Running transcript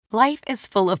Life is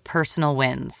full of personal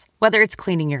wins, whether it's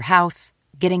cleaning your house,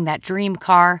 getting that dream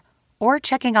car, or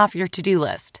checking off your to-do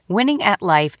list. Winning at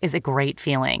life is a great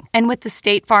feeling. And with the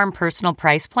State Farm Personal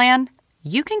Price Plan,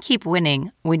 you can keep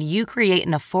winning when you create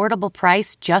an affordable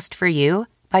price just for you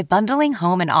by bundling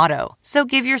home and auto. So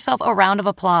give yourself a round of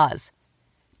applause.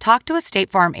 Talk to a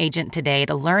State Farm agent today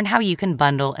to learn how you can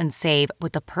bundle and save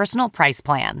with the Personal Price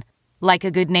Plan. Like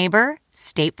a good neighbor,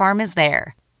 State Farm is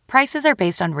there. Prices are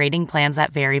based on rating plans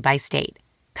that vary by state.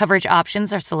 Coverage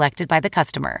options are selected by the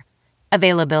customer.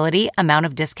 Availability, amount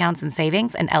of discounts and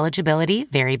savings, and eligibility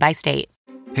vary by state.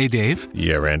 Hey, Dave.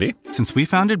 Yeah, Randy? Since we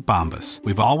founded Bombas,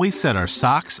 we've always said our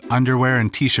socks, underwear,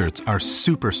 and T-shirts are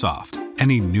super soft.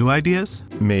 Any new ideas?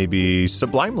 Maybe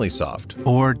sublimely soft.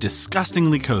 Or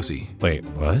disgustingly cozy. Wait,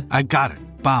 what? I got it.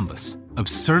 Bombas.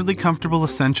 Absurdly comfortable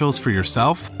essentials for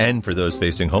yourself and for those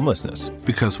facing homelessness.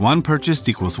 Because one purchased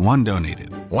equals one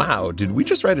donated. Wow, did we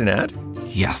just write an ad?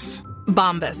 Yes.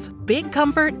 Bombas. Big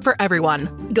comfort for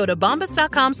everyone. Go to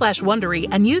bombas.com/Wondery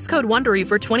and use code WONDERY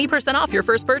for 20% off your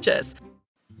first purchase.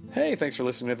 Hey, thanks for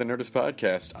listening to the Nerdist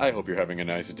Podcast. I hope you're having a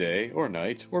nice day, or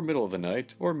night, or middle of the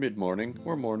night, or mid-morning,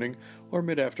 or morning, or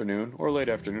mid-afternoon, or late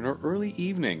afternoon, or early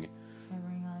evening.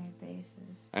 Covering all your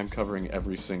bases. I'm covering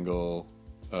every single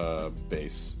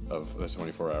base of the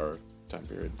 24-hour time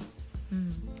period.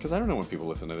 Because I don't know when people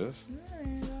listen to this. I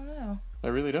don't know. I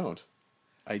really don't.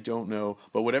 I don't know.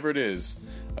 But whatever it is,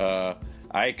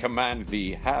 I command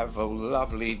thee, have a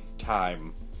lovely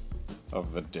time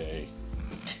of the day.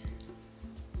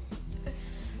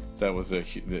 That was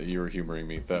you were humoring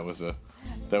me. That was a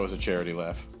charity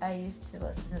laugh. I used to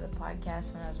listen to the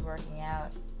podcast when I was working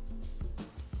out.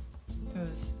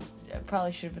 I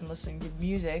probably should have been listening to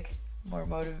music. More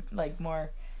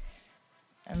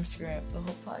I'm screwing up the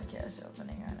whole podcast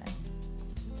opening, aren't I?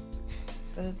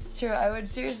 But it's true. I would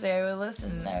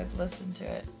listen to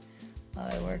it while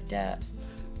I worked out.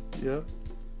 Yep.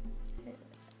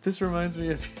 This reminds me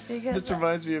of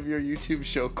your YouTube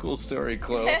show, Cool Story,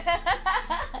 Chloe.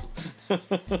 I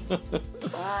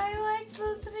liked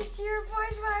listening to your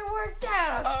voice when I worked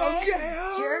out, okay? Okay,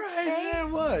 Jerk alright. face. Yeah,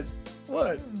 what?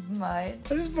 What? Mine.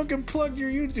 I just fucking plugged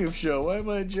your YouTube show. Why am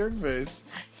I a jerk face?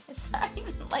 It's not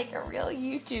even like a real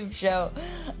YouTube show.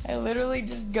 I literally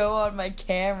just go on my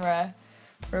camera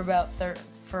for about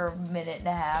for a minute and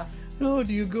a half. Oh,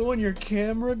 do you go on your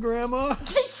camera, Grandma?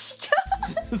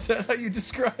 Is that how you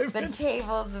describe it? The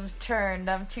tables have turned.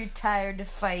 I'm too tired to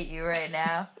fight you right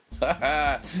now.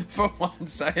 For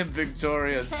once, I am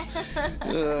victorious.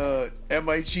 Am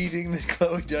I cheating that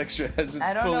Chloe Dexter hasn't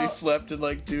fully slept in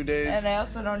like 2 days? And I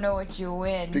also don't know what you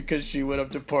win. Because she went up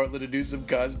to Portland to do some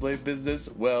cosplay business?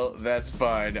 Well, that's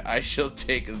fine. I shall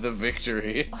take the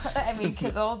victory. I mean,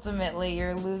 because ultimately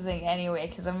you're losing anyway,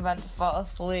 because I'm about to fall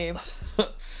asleep.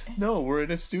 No, we're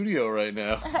in a studio right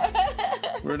now.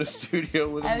 We're in a studio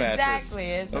with a mattress. Exactly.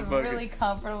 It's a really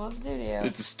comfortable studio.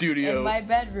 It's a studio. In my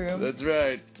bedroom. That's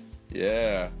right.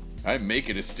 Yeah. I make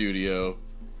it a studio.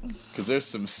 Because there's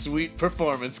some sweet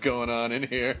performance going on in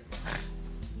here.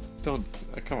 Don't...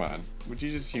 come on. Would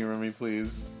you just humor me,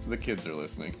 please? The kids are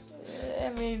listening. I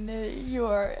mean,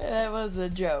 that was a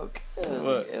joke.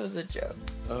 It was a joke.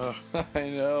 Oh, I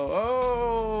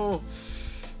know.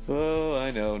 Oh,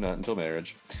 I know. Not until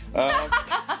marriage.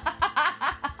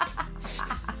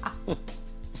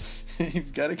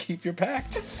 You've got to keep your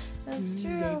pact. That's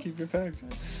true. You got to keep your pact.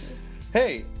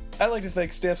 Hey, I'd like to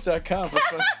thank Stamps.com for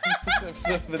sponsoring this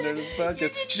episode of the Nerdist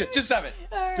Podcast. Just stop it.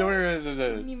 Right. Don't worry. I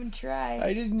didn't even try.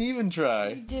 I didn't even try.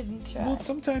 You didn't try. Well,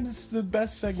 sometimes it's the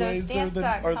best segues so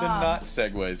or the not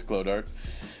segues, Glodart.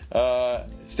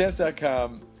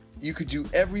 Stamps.com, you could do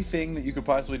everything that you could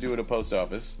possibly do at a post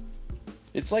office.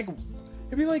 It's like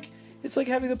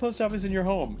having the post office in your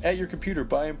home, at your computer.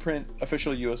 Buy and print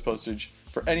official U.S. postage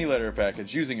for any letter or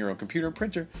package using your own computer and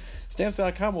printer.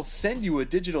 Stamps.com will send you a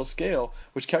digital scale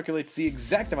which calculates the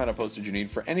exact amount of postage you need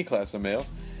for any class of mail,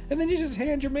 and then you just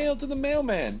hand your mail to the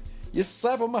mailman. You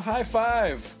slap him a high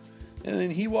five, and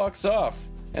then he walks off,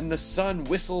 and the sun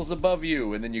whistles above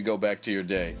you, and then you go back to your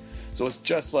day. So it's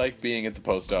just like being at the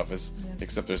post office,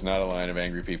 except there's not a line of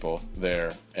angry people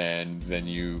there, and then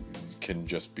you can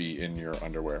just be in your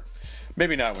underwear.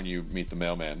 Maybe not when you meet the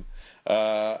mailman.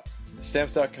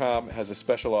 Stamps.com has a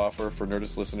special offer for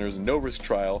Nerdist listeners, no risk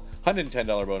trial,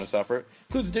 $110 bonus offer,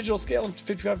 includes a digital scale and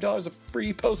 $55 of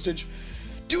free postage.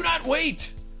 Do not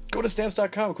wait! Go to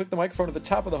Stamps.com and click the microphone at the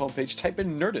top of the homepage, type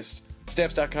in Nerdist.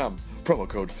 Stamps.com, promo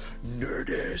code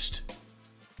Nerdist.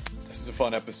 This is a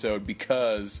fun episode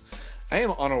because I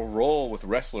am on a roll with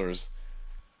wrestlers.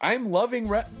 I'm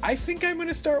loving. I think I'm going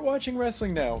to start watching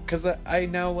wrestling now because I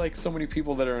now like so many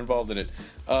people that are involved in it.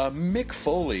 Mick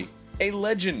Foley, a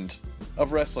legend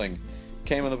of wrestling,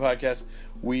 came on the podcast.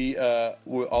 We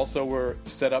also were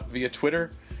set up via Twitter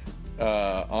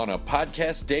on a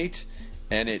podcast date,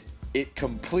 and it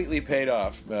completely paid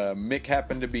off. Mick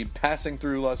happened to be passing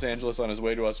through Los Angeles on his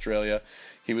way to Australia.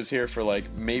 He was here for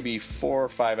like maybe 4 or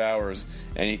 5 hours,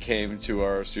 and he came to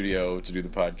our studio to do the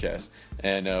podcast,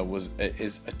 and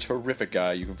is a terrific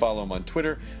guy. You can follow him on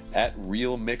Twitter at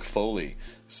Real Mick Foley.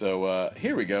 So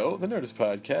here we go, the Nerdist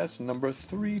Podcast, number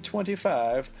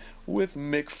 325 with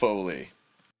Mick Foley.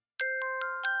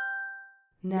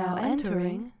 Now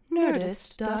entering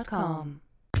Nerdist.com.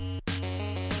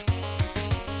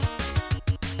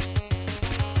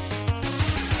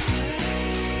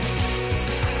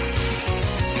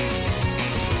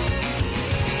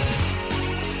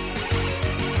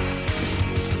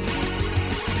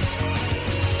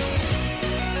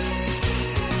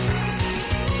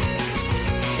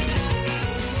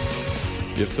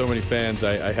 You have so many fans.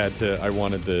 I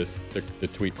wanted the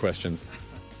tweet questions.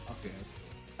 Okay.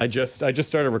 I just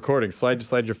started recording. Slide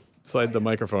the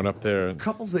microphone up there. A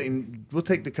couple things. We'll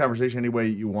take the conversation any way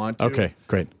you want to. Okay,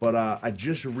 great. But I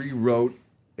just rewrote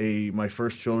my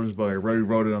first children's book. I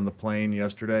rewrote it on the plane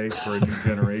yesterday for a new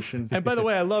generation. And by the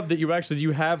way, I love that you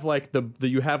have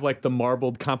the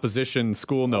marbled composition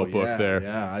school notebook there.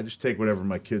 Yeah, I just take whatever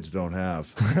my kids don't have.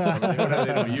 Whatever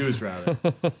they don't use, rather.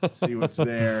 See what's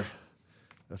there.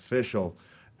 Official.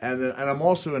 And I'm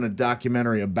also in a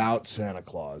documentary about Santa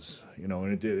Claus,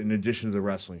 in addition to the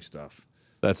wrestling stuff.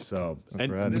 That's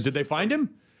rad. Did they find him?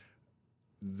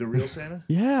 The real Santa?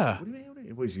 Yeah. What do you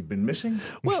mean? Has he been missing?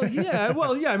 Well, yeah.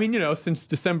 I mean, since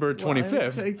December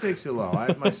 25th. Well, he takes it low. I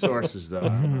have my sources, though.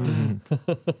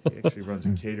 He actually runs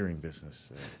a catering business.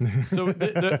 So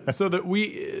the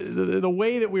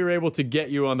way that we were able to get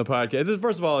you on the podcast.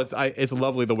 First of all, it's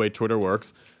lovely the way Twitter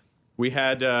works. We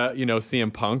had,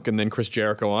 CM Punk and then Chris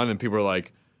Jericho on, and people were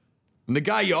like, and the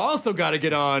guy you also got to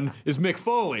get on is Mick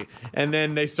Foley. And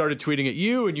then they started tweeting at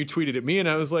you, and you tweeted at me, and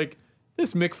I was like,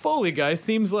 this Mick Foley guy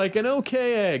seems like an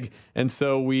okay egg. And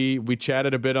so we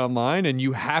chatted a bit online, and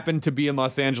you happened to be in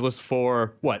Los Angeles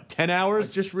for, 10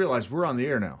 hours? I just realized we're on the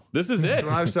air now. This is it. So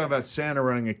when I was talking about Santa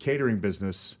running a catering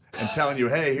business and telling you,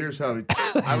 hey, here's how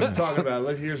I was talking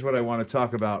about, here's what I want to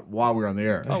talk about while we're on the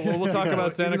air. Oh, well, we'll talk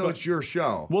about Santa Claus. It's your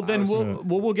show. Well, then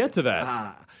we'll get to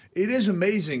that. It is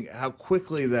amazing how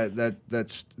quickly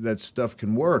that stuff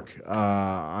can work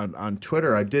on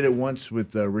Twitter. I did it once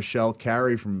with Rochelle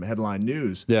Carey from Headline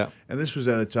News. Yeah. And this was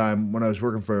at a time when I was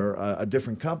working for a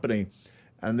different company,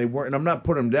 and they weren't. And I'm not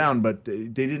putting them down, but they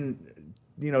didn't.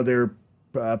 Their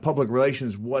public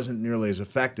relations wasn't nearly as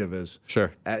effective as.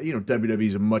 Sure. WWE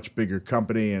is a much bigger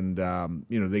company, and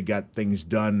they got things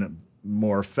done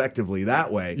more effectively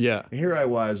that way. Yeah. And here I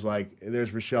was,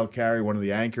 there's Rochelle Carey, one of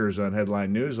the anchors on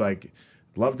Headline News,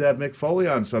 love to have Mick Foley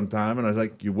on sometime. And I was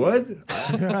like, you would?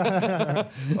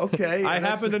 Okay. I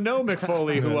happen to know Mick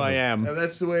Foley, who I am. And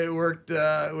that's the way it worked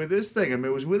with this thing. I mean,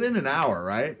 it was within an hour,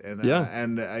 right? And,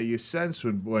 you sense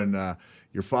when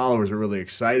your followers are really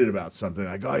excited about something,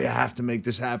 like, oh, you have to make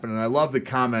this happen. And I love the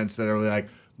comments that are really like,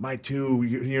 my two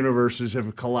universes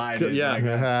have collided. Yeah.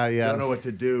 I don't know what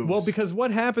to do. Well, because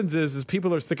what happens is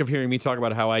people are sick of hearing me talk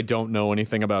about how I don't know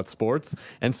anything about sports.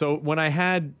 And so when I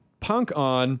had Punk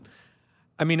on,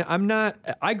 I mean,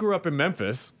 I grew up in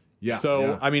Memphis. Yeah. So,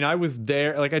 yeah. I mean, I was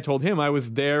there, like I told him, I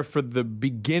was there for the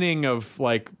beginning of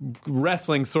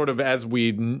wrestling sort of as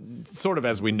we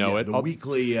know it. The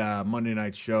weekly Monday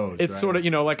night shows. It's right? sort of,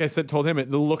 like I told him,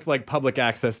 it looked like public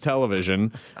access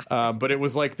television, but it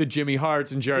was like the Jimmy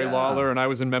Harts and Jerry Lawler, and I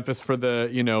was in Memphis for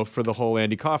the whole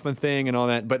Andy Kaufman thing and all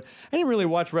that. But I didn't really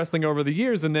watch wrestling over the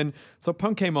years, and then so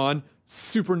Punk came on.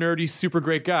 Super nerdy, super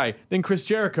great guy. Then Chris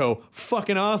Jericho,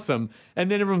 fucking awesome. And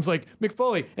then everyone's like, Mick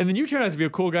Foley. And then you turn out to be a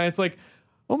cool guy. It's like,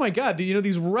 oh my God,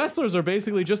 these wrestlers are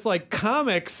basically just like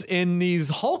comics in these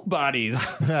Hulk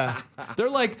bodies. They're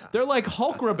like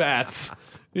Hulkrabats.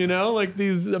 Like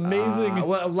these amazing.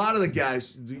 Well, a lot of the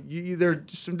guys, there are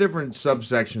some different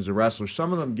subsections of wrestlers.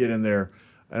 Some of them get in there.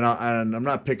 And I'm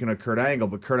not picking a Kurt Angle,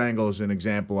 but Kurt Angle is an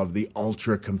example of the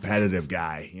ultra competitive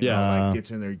guy. Gets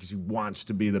in there because he wants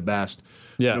to be the best,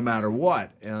 no matter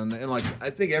what. And I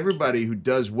think everybody who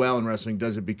does well in wrestling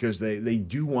does it because they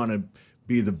do want to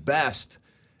be the best.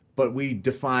 But we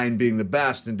define being the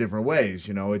best in different ways.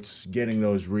 It's getting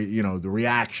those the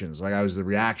reactions. Like I was the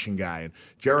reaction guy, and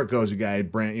Jericho's a guy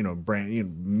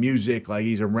music. Like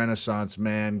he's a Renaissance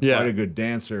man, quite a good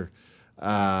dancer.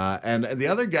 And the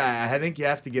other guy, I think you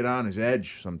have to get on his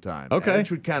Edge sometime. Okay. Edge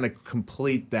would kind of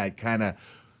complete that kind of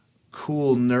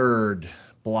cool nerd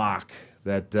block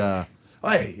that.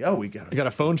 We got. You got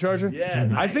a phone charger? Yeah,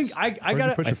 nice. I think I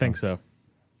got. I think so.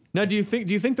 Now, do you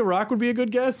think The Rock would be a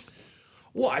good guest?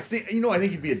 Well, I think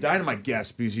he'd be a dynamite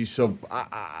guest because he's so.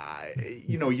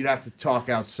 You'd have to talk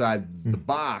outside the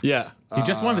box. Yeah. He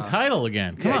just won the title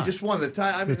again. Come on. He just won the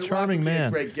title. I mean, The charming man.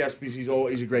 A great guest because he's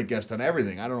a great guest on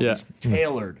everything. I don't know if he's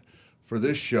tailored for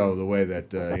this show the way that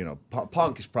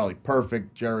Punk is probably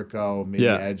perfect. Jericho, maybe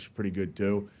Edge, pretty good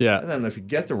too. Yeah. And then if you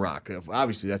get The Rock,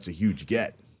 obviously that's a huge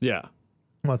get. Yeah.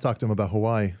 I'm going to talk to him about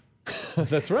Hawaii.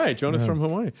 That's right. Jonah's from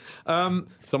Hawaii.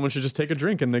 Someone should just take a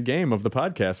drink in the game of the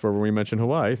podcast where we mention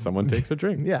Hawaii. Someone takes a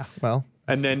drink. Yeah, well.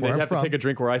 And then they'd have to take a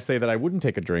drink where I say that I wouldn't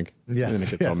take a drink. Yes, and it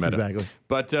gets all meta. exactly.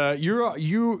 But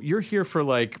you're here for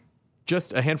like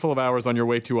just a handful of hours on your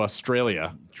way to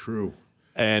Australia. True.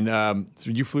 And so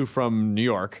you flew from New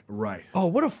York. Right. Oh,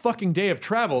 what a fucking day of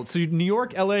travel. So New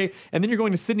York, LA, and then you're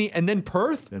going to Sydney and then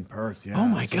Perth? Then Perth, yeah. Oh,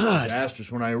 my God. Disastrous.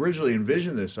 When I originally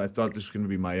envisioned this, I thought this was going to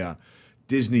be my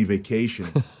Disney vacation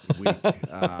week.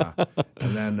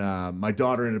 And then my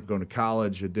daughter ended up going to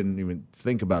college. I didn't even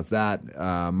think about that.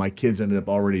 My kids ended up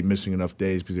already missing enough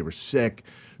days because they were sick.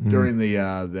 During the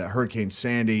Hurricane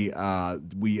Sandy,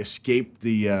 we escaped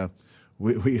the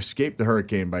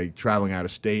hurricane by traveling out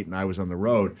of state, and I was on the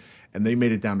road. And they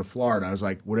made it down to Florida. I was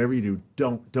like, whatever you do,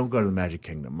 don't go to the Magic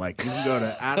Kingdom. Like, you can go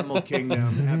to Animal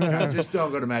Kingdom, just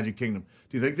don't go to Magic Kingdom.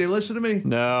 Do you think they listen to me?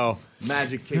 No.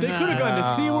 Magic Kingdom. They could have gone to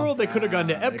SeaWorld. They could have gone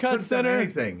to Epcot Center.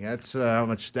 Anything. That's how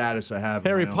much status I have.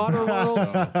 Harry Potter World.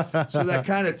 So that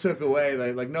kind of took away.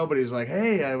 Like nobody's like,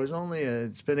 hey, I was only.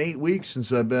 It's been 8 weeks since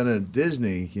I've been at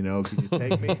Disney. Can you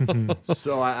take me?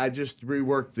 So I just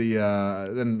reworked the.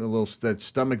 Then that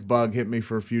stomach bug hit me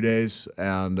for a few days,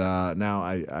 and now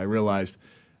I realized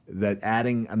that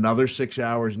adding another 6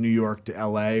 hours New York to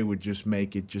L.A. would just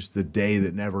make it just the day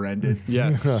that never ended.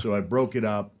 Yes. So I broke it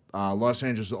up. Los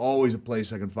Angeles is always a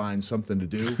place I can find something to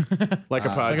do, like a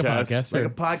podcast, like a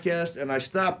podcast. And I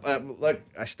stopped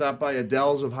by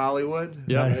Adele's of Hollywood.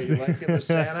 Yeah, like the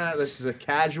Santa. This is a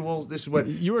casual. This is what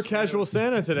you were casual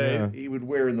Santa today. Yeah. He would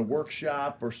wear in the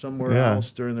workshop or somewhere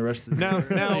else during the rest of the year.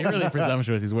 Now you're really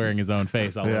presumptuous. He's wearing his own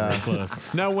face all over his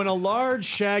clothes. Now, when a large,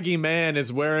 shaggy man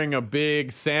is wearing a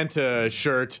big Santa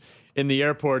shirt in the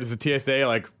airport, is the TSA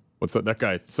like, what's that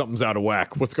guy? Something's out of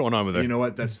whack. What's going on with it? You know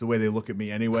what? That's the way they look at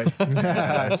me anyway. One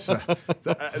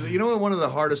of the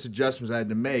hardest adjustments I had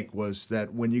to make was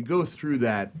that when you go through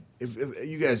that,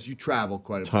 if you travel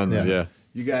quite a bit. Tons, yeah.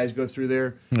 You guys go through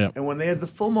there, and when they had the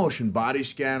full motion body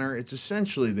scanner, it's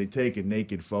essentially they take a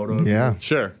naked photo of you.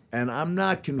 Sure. And I'm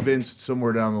not convinced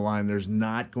somewhere down the line there's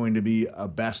not going to be a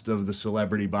best of the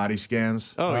celebrity body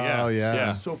scans. Oh,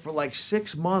 yeah. So for like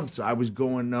 6 months, I was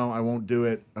going, no, I won't do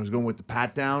it. I was going with the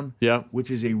pat down,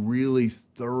 which is a really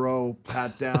thorough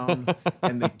pat down.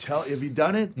 And they tell, have you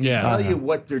done it? They tell you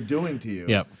what they're doing to you.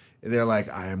 Yep. They're like,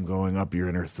 I am going up your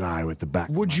inner thigh with the back.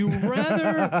 Would you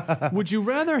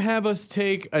rather have us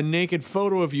take a naked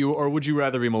photo of you, or would you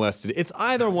rather be molested? It's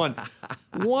either one.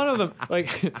 One of them,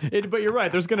 but you're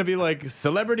right. There's going to be like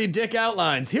celebrity dick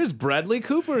outlines. Here's Bradley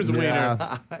Cooper's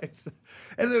wiener.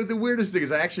 And the weirdest thing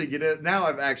is I actually get it. Now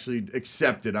I've actually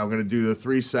accepted I'm going to do the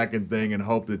 3-second thing and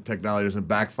hope that technology doesn't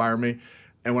backfire me.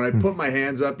 And when I put my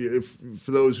hands up,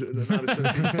 for those who are not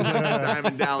associated,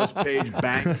 Diamond Dallas Page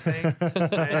bang thing,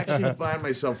 I actually find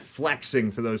myself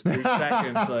flexing for those 3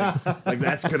 seconds, like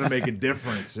that's going to make a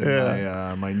difference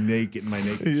in my naked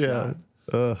shot.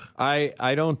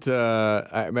 I don't.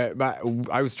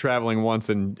 I was traveling once,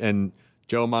 and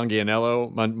Joe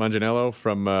Manganiello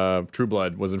from True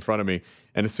Blood was in front of me.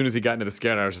 And as soon as he got into the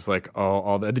scanner, I was just like,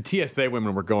 all the TSA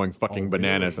women were going fucking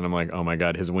bananas. Really? And I'm like, oh my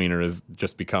God, his wiener has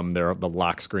just become the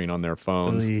lock screen on their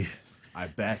phones. I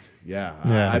bet.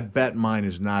 I bet mine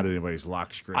is not anybody's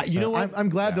lock screen. You know what? I'm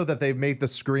glad, though, that they've made the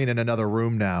screen in another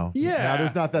room now. Yeah. Now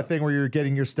there's not that thing where you're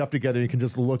getting your stuff together and you can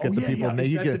just look at the people. Yeah.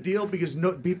 Is that the deal? Because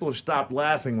people have stopped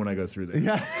laughing when I go through there.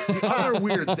 Yeah. The other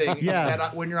weird thing is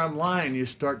that when you're online, you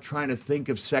start trying to think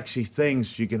of sexy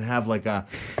things so you can have like a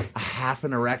half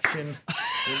an erection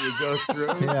when you go through.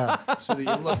 So that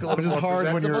you look a little more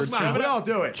hard when you're... We all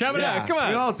do it. Come on.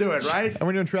 We all do it, right? And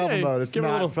when you're in travel mode, it's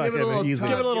not fucking easy.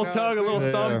 Give it a little tug, a little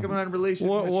thumb. Come on, release it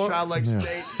from a childlike state.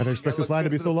 I didn't expect this line to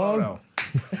be so long.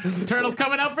 Turtle's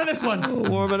coming out for this one.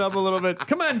 Warm it up a little bit.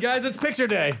 Come on, guys, it's picture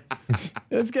day.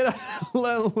 Let's take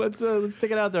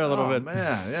it out there a little bit.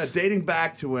 Man, dating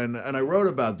back to when, and I wrote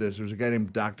about this. There was a guy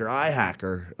named Dr. Eye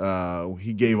Hacker.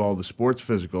 He gave all the sports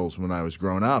physicals when I was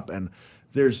growing up, and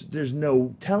there's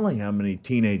no telling how many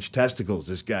teenage testicles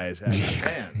this guy has had in his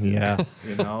hands. Yeah.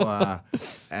 You know,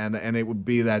 and it would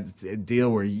be that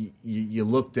deal where you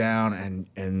look down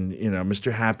and you know,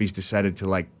 Mr. Happy's decided to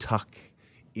like tuck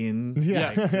in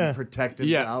like, to protect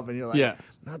himself, and you're like,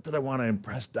 not that I want to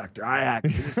impress Dr. Iac,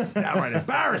 this is downright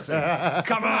embarrassing.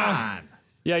 Come on.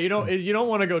 Yeah, you don't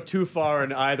want to go too far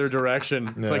in either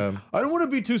direction. It's like, I don't want to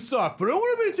be too soft, but I don't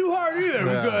want to be too hard either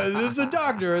because it's a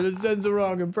doctor that sends the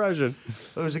wrong impression.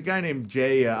 There was a guy named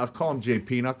Jay, I'll call him Jay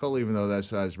Pinochle, even though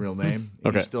that's not his real name.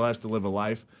 He still has to live a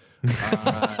life.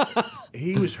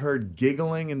 He was heard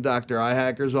giggling in Dr.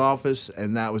 Ihacker's office,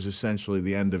 and that was essentially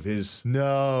the end of his...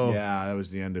 No. Yeah, that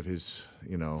was the end of his,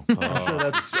 you know...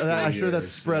 I'm sure that's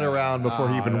spread around before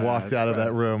he even walked out of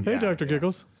that room. Hey, Dr.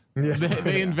 Giggles. Yeah.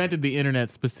 They invented the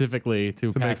internet specifically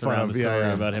to pass around the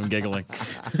story about him giggling.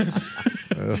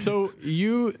 So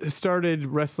you started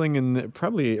wrestling in the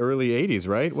probably early 80s,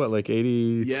 right? What, like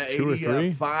 82 or 3?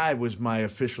 85 was my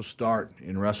official start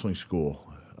in wrestling school.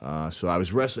 So I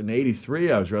was wrestling in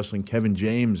 83. I was wrestling Kevin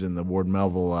James in the Ward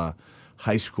Melville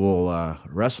high school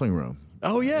wrestling room.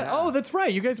 Oh, yeah. Oh, that's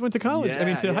right. You guys went to college. I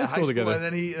mean, to high school together. And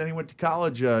then he went to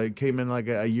college. Came in like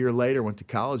a year later, went to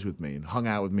college with me and hung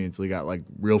out with me until he got like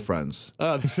real friends.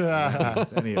 Then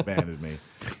he abandoned me.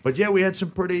 But yeah, we had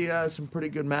some pretty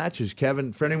good matches.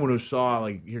 Kevin, for anyone who saw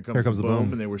like Here Comes the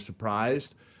Boom, and they were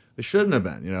surprised, they shouldn't have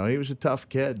been. You know, he was a tough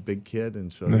kid, big kid,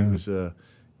 and so he was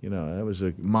you know, that was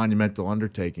a monumental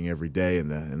undertaking every day in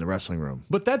the wrestling room.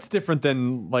 But that's different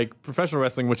than like professional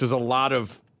wrestling, which is a lot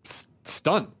of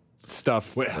stunt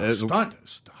stuff. Stunt.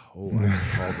 Oh,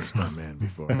 I've called a stunt man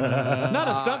before. Not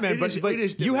a stunt man, but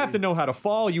you have to know how to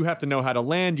fall. You have to know how to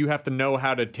land. You have to know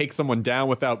how to take someone down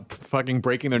without fucking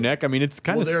breaking their neck. I mean, it's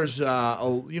kind of... Well, there's,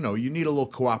 you know, you need a little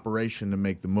cooperation to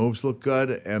make the moves look good.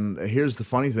 And here's the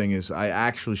funny thing is I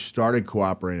actually started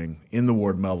cooperating in the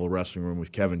Ward Melville wrestling room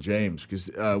with Kevin James because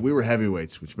we were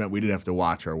heavyweights, which meant we didn't have to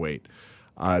watch our weight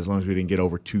as long as we didn't get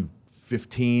over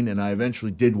 215. And I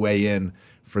eventually did weigh in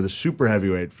for the super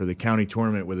heavyweight for the county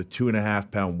tournament with a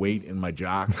 2.5-pound weight in my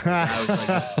jock. I was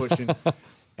like pushing.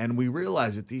 And we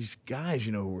realized that these guys,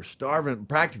 you know, who were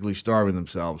practically starving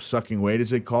themselves, sucking weight as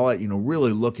they call it, you know,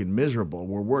 really looking miserable,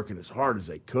 were working as hard as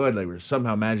they could. They were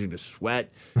somehow managing to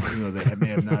sweat, even though they may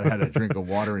have not had a drink of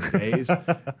water in days.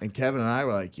 And Kevin and I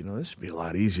were like, you know, this would be a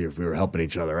lot easier if we were helping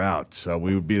each other out. So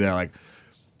we would be there like...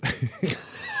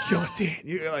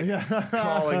 You're like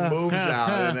calling moves out,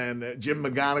 and then Jim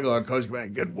McGonigal, our coach, came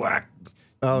back, good work.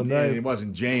 Oh, nice. And it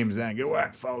wasn't James then. Good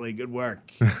work, Foley. Good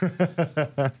work.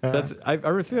 I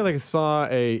feel like I saw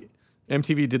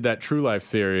MTV did that True Life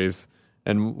series,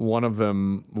 and one of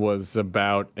them was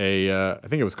about I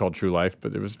think it was called True Life,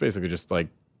 but it was basically just like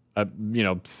you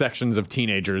know, sections of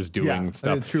teenagers doing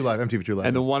stuff. True Life, MTV True Life.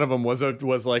 And then one of them was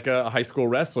like a high school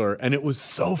wrestler, and it was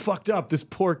so fucked up. This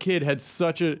poor kid had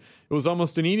it was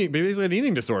almost basically an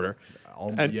eating disorder.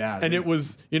 And it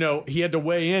was, you know, he had to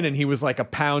weigh in, and he was like a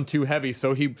pound too heavy,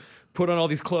 so he put on all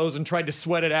these clothes and tried to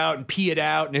sweat it out and pee it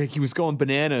out, and he was going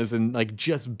bananas and like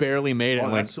just barely made it.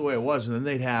 Well, that's the way it was. And then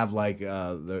they'd have like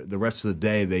the rest of the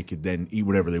day they could then eat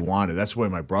whatever they wanted. That's the way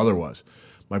my brother was.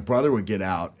 My brother would get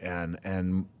out,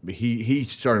 and he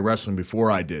started wrestling before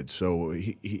I did. So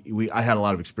I had a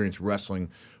lot of experience wrestling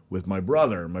with my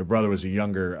brother. My brother was a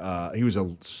younger. He was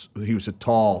a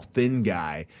tall, thin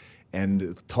guy,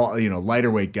 and tall, you know, lighter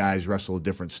weight guys wrestle a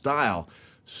different style.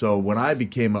 So when I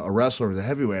became a wrestler as a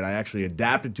heavyweight, I actually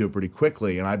adapted to it pretty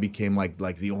quickly, and I became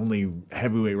like the only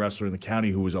heavyweight wrestler in the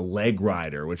county who was a leg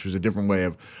rider, which was a different way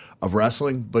of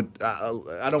wrestling. But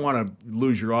I don't want to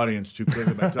lose your audience too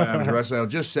quickly by telling you I was wrestling. I'll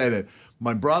just say that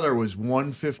my brother was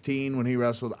 115 when he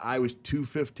wrestled. I was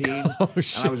 215, and I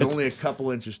was only a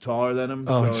couple inches taller than him.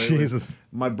 Oh, so Jesus.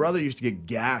 My brother used to get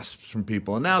gasps from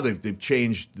people, and now they've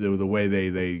changed the way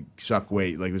they suck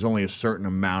weight. Like there's only a certain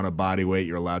amount of body weight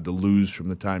you're allowed to lose from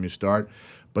the time you start.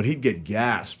 But he'd get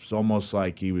gasps, almost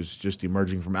like he was just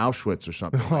emerging from Auschwitz or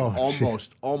something.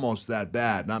 Almost that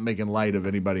bad. Not making light of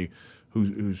anybody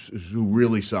who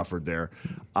really suffered there.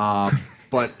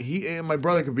 But my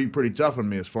brother could be pretty tough on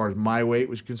me as far as my weight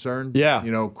was concerned. Yeah.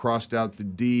 You know, crossed out the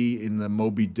D in the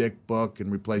Moby Dick book and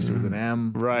replaced it with an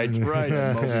M. Right.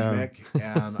 Moby Dick.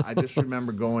 And I just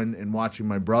remember going and watching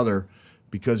my brother,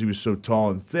 because he was so tall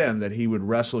and thin, that he would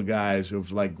wrestle guys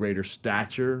of like greater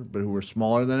stature, but who were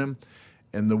smaller than him.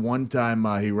 And the one time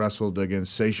he wrestled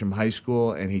against Sachem High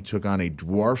School, and he took on a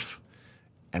dwarf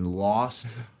and lost.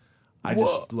 I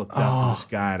just looked up at this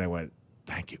guy and I went,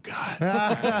 thank you, God.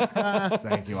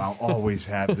 Thank you. I'll always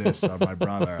have this on my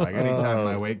brother. Like anytime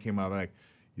my weight came up, like,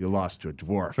 you lost to a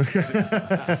dwarf.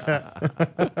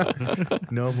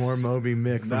 No more Moby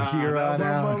Mick from here on no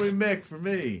out. more Moby Mick for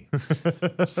me.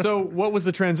 So, what was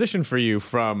the transition for you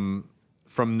from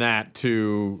that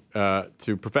to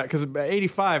perfect? Because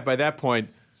 '85, by that point,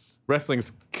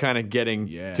 wrestling's kind of getting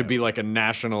to be like a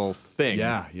national thing.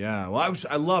 Yeah. Well,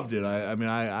 I loved it.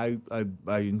 I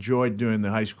enjoyed doing the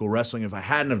high school wrestling. If I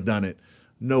hadn't have done it,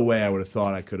 no way I would have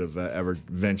thought I could have ever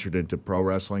ventured into pro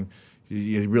wrestling.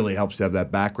 It really helps to have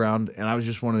that background. And I was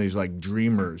just one of these like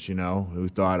dreamers, who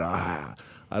thought,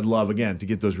 I'd love, again, to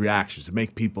get those reactions, to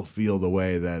make people feel the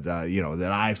way that,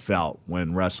 that I felt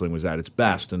when wrestling was at its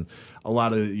best. And a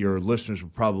lot of your listeners will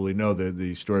probably know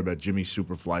the story about Jimmy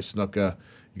Superfly Snuka.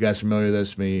 You guys familiar with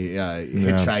this? Me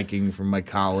hitchhiking from my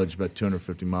college about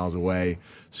 250 miles away,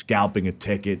 scalping a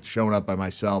ticket, showing up by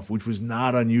myself, which was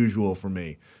not unusual for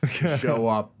me to show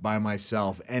up by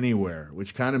myself anywhere,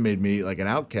 which kind of made me like an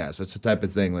outcast. That's the type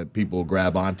of thing that people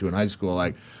grab onto in high school,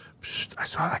 like, I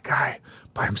saw that guy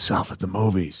by himself at the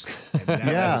movies.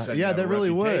 That really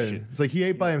would. It's like he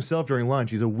ate by himself during lunch.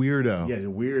 He's a weirdo. Yeah, he's a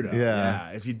weirdo. Yeah.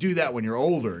 If you do that when you're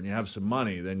older and you have some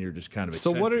money, then you're just kind of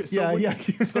eccentric.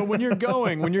 So when you're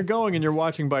going and you're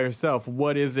watching by yourself,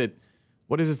 what is it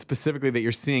specifically that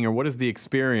you're seeing, or what is the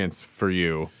experience for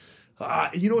you?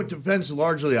 It depends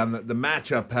largely on the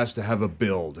matchup. Has to have a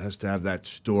build, has to have that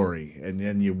story, and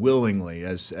then you willingly,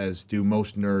 as do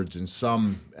most nerds in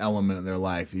some element of their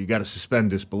life, you got to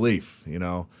suspend disbelief.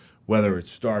 Whether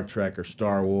it's Star Trek or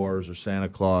Star Wars or Santa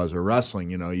Claus or wrestling,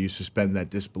 you suspend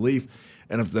that disbelief,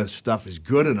 and if the stuff is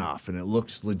good enough and it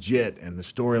looks legit and the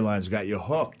storyline's got you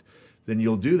hooked, then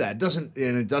you'll do that.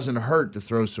 It doesn't hurt to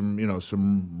throw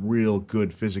some real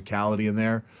good physicality in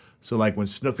there. So like when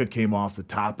Snuka came off the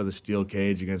top of the steel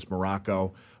cage against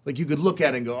Morocco, like you could look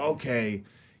at it and go, okay,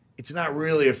 it's not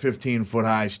really a 15-foot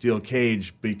high steel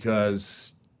cage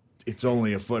because it's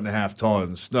only 1.5 feet taller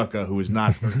than Snuka, who is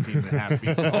not 13.5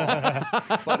 feet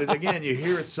tall. But again, you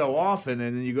hear it so often,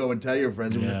 and then you go and tell your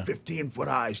friends, it was a 15-foot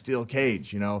high steel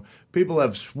cage. People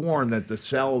have sworn that the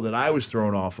cell that I was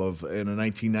thrown off of in a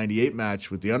 1998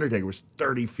 match with The Undertaker was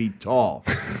 30 feet tall.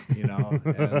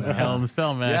 Hell in the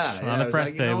Cell match on the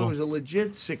press table. It was a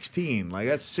legit 16. Like,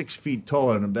 that's 6 feet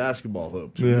taller than a basketball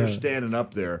hoop. So you're standing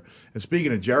up there. And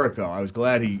speaking of Jericho, I was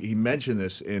glad he mentioned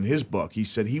this in his book. He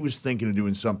said he was thinking of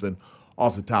doing something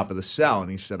off the top of the cell. And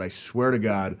he said, I swear to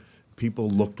God, people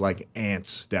looked like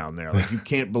ants down there. Like, you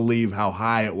can't believe how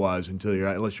high it was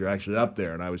unless you're actually up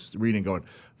there. And I was reading going,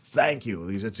 thank you,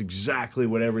 because that's exactly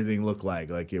what everything looked like.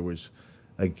 Like, it was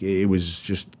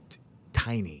just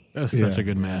tiny. That was such a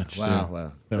good match.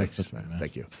 Wow. That was such a good match.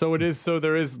 Thank you. So it is. So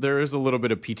there is a little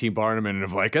bit of P.T. Barnum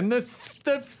of like, and this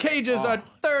cages are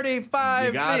 35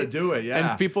 You got to feet. do it,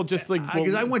 yeah. And people just like...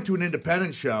 Because I went to an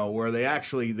independent show where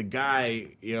the guy,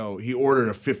 he ordered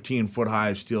a 15-foot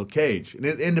high steel cage, an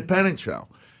independent show.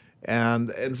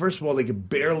 And first of all, they could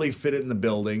barely fit it in the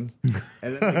building.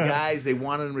 And then the guys, they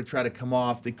wanted them to try to come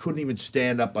off. They couldn't even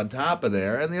stand up on top of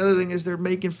there. And the other thing is they're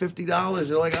making $50.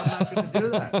 They're like, I'm not going to do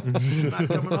that. It's not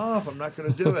coming off. I'm not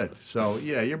going to do it. So,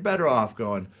 yeah, you're better off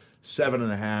going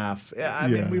 7.5. Yeah, I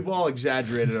mean, we've all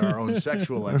exaggerated our own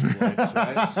sexual exploits,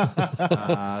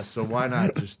 right? So why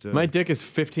not just... My dick is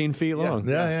 15 feet long.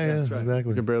 Yeah, that's right. exactly.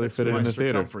 You can barely fit it in the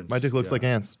theater. My dick looks like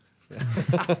ants.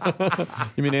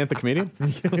 You mean Ant the comedian?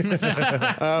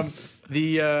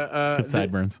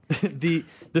 Sideburns. The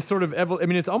sort of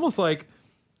it's almost like,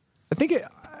 I think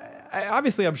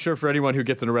obviously I'm sure for anyone who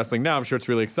gets into wrestling now, I'm sure it's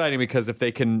really exciting because if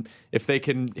they can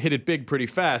hit it big pretty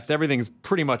fast, everything's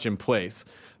pretty much in place.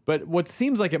 But what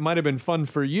seems like it might have been fun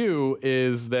for you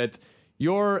is that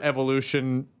your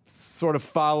evolution sort of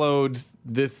followed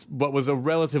this, what was a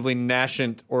relatively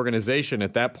nascent organization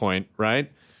at that point,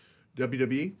 right?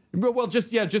 WWE? Well,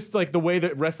 just like the way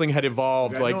that wrestling had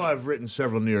evolved. I know I've written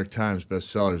several New York Times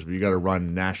bestsellers, but you got to run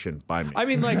Nashin by me. I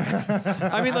mean, like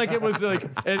it was like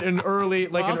an early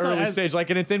stage, like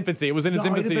in its infancy. It was in its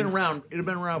infancy. It had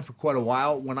been around for quite a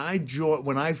while. When I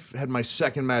had my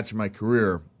second match in my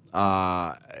career,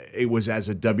 it was as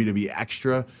a WWE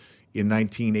extra in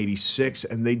 1986,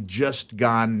 and they'd just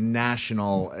gone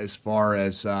national as far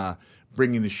as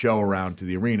bringing the show around to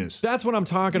the arenas. That's what I'm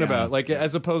talking about. Like,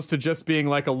 as opposed to just being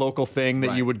like a local thing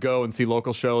that you would go and see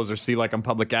local shows or see like on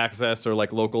public access or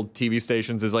like local TV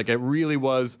stations, is like it really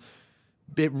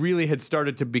had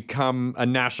started to become a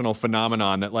national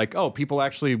phenomenon that like, oh, people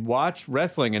actually watch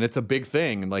wrestling and it's a big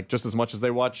thing, and like just as much as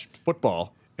they watch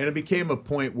football. And it became a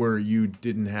point where you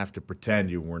didn't have to pretend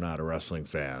you were not a wrestling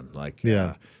fan. Like,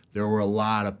 there were a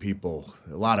lot of people,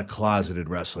 a lot of closeted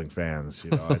wrestling fans,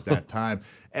 at that time.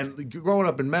 And growing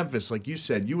up in Memphis, like you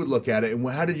said, you would look at it, and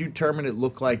how did you determine it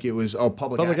looked like it was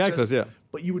public access? Yeah.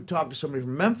 But you would talk to somebody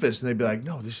from Memphis, and they'd be like,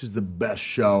 "No, this is the best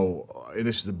show, and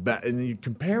this is the best." And then you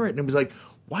compare it, and it was like,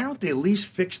 why don't they at least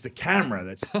fix the camera?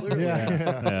 That's clearly,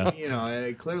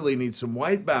 it clearly needs some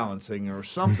white balancing or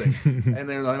something. And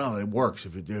they're like, no, it works.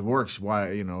 If it works, why,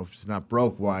 if it's not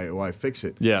broke, why fix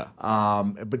it? Yeah.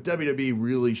 But WWE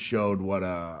really showed what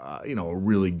a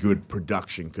really good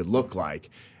production could look like,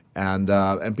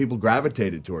 and people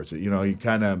gravitated towards it. You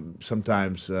kind of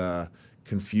sometimes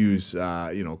confuse,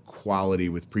 quality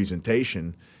with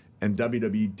presentation, and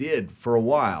WWE did for a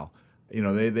while.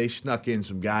 They snuck in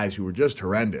some guys who were just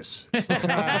horrendous.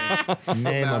 From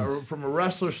a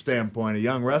wrestler standpoint, a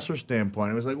young wrestler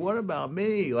standpoint, it was like, what about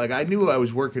me? Like, I knew I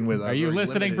was working with. Are you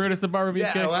listening, Brutus the Barber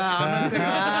Beefcake? Yeah, well, I'm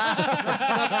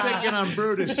not picking on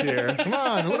Brutus here. Come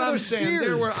on, what I'm saying,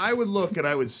 there were, I would look and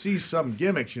I would see some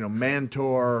gimmicks,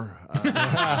 Mantor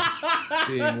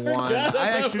being one.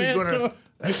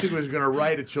 I actually was going to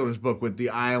write a children's book with the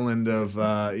island of,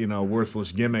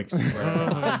 worthless gimmicks. Where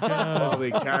all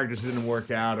the characters didn't work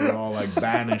out or all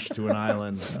banished to an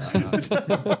island.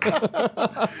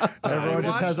 Everyone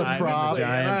just has a prop.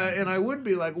 And I would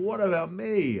be like, what about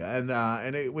me? And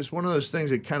it was one of those things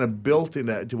that kind of built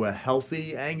into a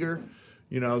healthy anger.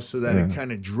 So that it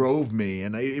kind of drove me.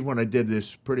 And even when I did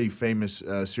this pretty famous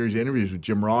series of interviews with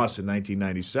Jim Ross in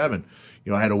 1997,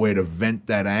 I had a way to vent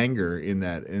that anger in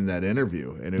that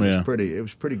interview, and it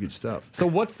was pretty good stuff. So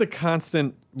what is the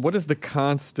constant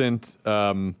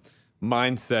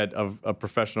mindset of a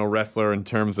professional wrestler in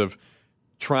terms of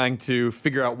trying to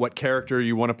figure out what character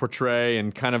you want to portray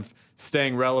and kind of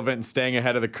staying relevant and staying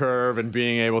ahead of the curve and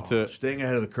being able to... Staying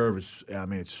ahead of the curve is,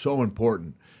 it's so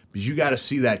important. Because you got to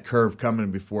see that curve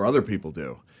coming before other people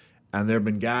do. And there have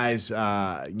been guys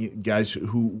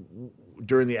who,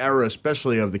 during the era,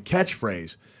 especially of the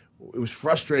catchphrase, it was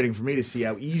frustrating for me to see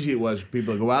how easy it was for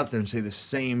people to go out there and say the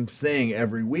same thing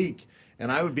every week. And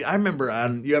I remember,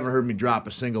 you haven't heard me drop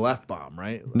a single F-bomb,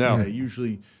 right? No. I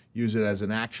usually use it as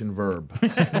an action verb.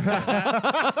 The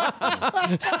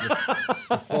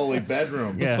Foley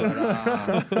bedroom.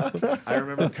 Yeah. But, I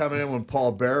remember coming in when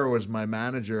Paul Bearer was my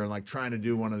manager and trying to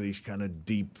do one of these kind of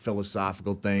deep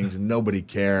philosophical things, and nobody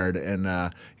cared. And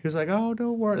he was like, "Oh,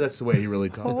 don't worry." That's the way he really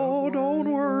talked. Oh,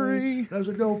 don't worry. And I was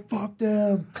like, "No, fuck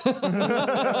them."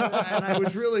 And it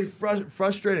was really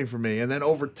frustrating for me. And then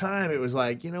over time, it was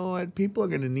like, you know what? People are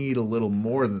going to need a little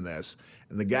more than this.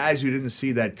 And the guys who didn't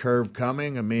see that curve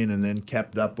coming, and then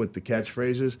kept up with the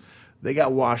catchphrases, they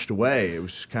got washed away. It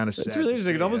was kind of sad. It's really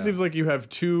interesting. It almost seems like you have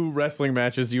two wrestling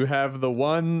matches. You have the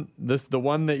one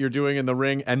that you're doing in the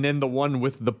ring, and then the one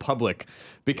with the public.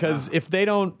 Because if they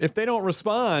don't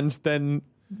respond, then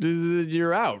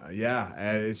you're out.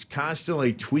 It's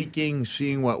constantly tweaking,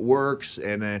 seeing what works,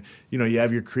 and you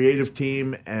have your creative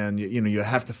team, and you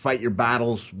have to fight your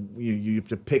battles. You have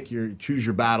to choose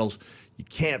your battles. You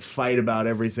can't fight about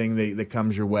everything that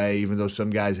comes your way, even though some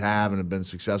guys have and have been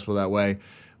successful that way.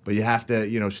 But you have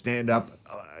to, stand up.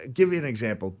 Give you an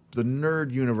example. The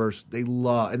nerd universe, they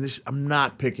love, and this, I'm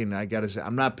not picking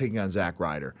on Zack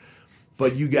Ryder,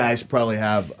 but you guys probably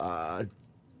have, a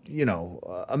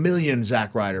million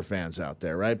Zack Ryder fans out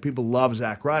there, right? People love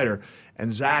Zack Ryder,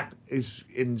 and this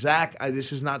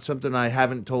is not something I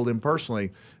haven't told him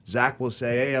personally. Zack will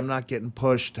say, "Hey, I'm not getting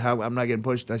pushed. I'm not getting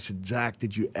pushed." I said, "Zack,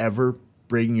 did you ever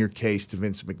bring your case to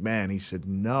Vince McMahon?" He said,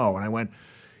 "No." And I went,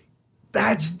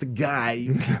 "That's the guy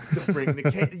you have to bring the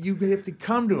case. You have to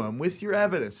come to him with your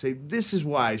evidence. Say, this is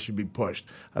why I should be pushed.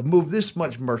 I've moved this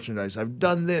much merchandise. I've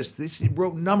done this. He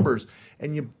wrote numbers."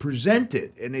 And you present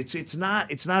it. And it's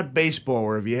not baseball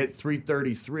where if you hit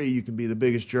 333, you can be the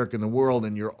biggest jerk in the world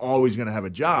and you're always going to have a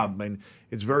job. I mean,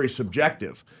 it's very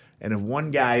subjective. And if one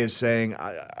guy is saying,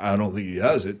 I don't think he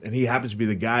does it, and he happens to be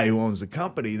the guy who owns the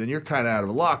company, then you're kind of out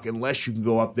of luck unless you can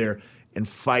go up there and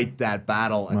fight that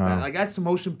battle. Wow. That's the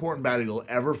most important battle you'll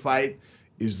ever fight,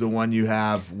 is the one you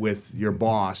have with your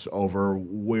boss over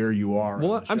where you are.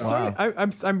 Well,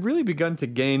 I'm really begun to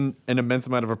gain an immense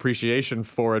amount of appreciation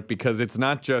for it, because it's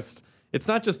not just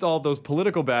all those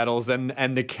political battles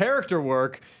and the character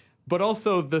work, but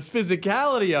also the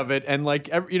physicality of it. And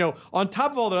on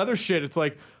top of all that other shit, it's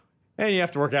like, And you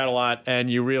have to work out a lot, and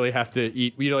you really have to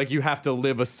eat. You have to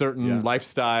live a certain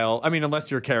lifestyle. I mean, unless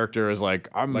your character is like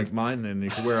I'm like mine, and you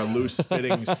can wear a loose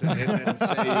fitting and say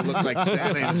you look like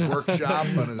Santa in his workshop.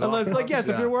 Unless,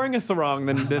 if you're wearing a sarong,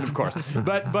 then of course.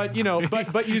 But you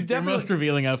definitely your most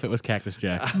revealing outfit was Cactus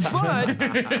Jack.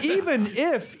 But even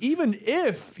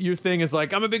if your thing is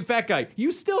like I'm a big fat guy,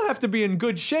 you still have to be in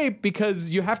good shape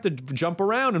because you have to jump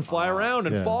around and fly around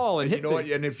and fall and hit.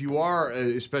 And if you are,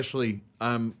 especially.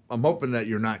 I'm hoping that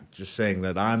you're not just saying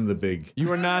that I'm the big.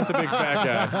 You are not the big fat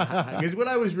guy. Because when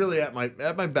I was really at my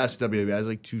best WWE, I was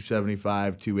like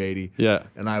 275, 280. Yeah.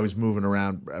 And I was moving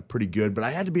around pretty good, but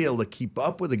I had to be able to keep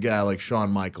up with a guy like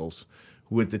Shawn Michaels,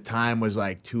 who at the time was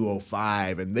like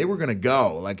 205, and they were going to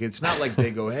go. Like, it's not like they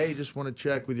go, hey, just want to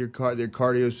check with their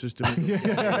cardio system.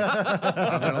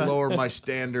 I'm going to lower my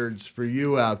standards for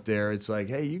you out there. It's like,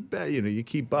 hey, you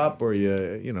keep up or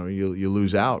you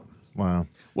lose out. Wow.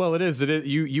 Well, it is.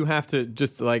 You have to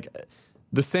just like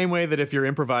the same way that if you're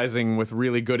improvising with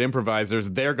really good improvisers,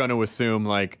 they're going to assume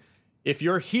like if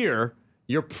you're here,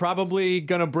 you're probably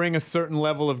going to bring a certain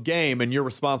level of game, and you're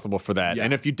responsible for that. Yeah.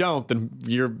 And if you don't, then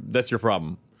that's your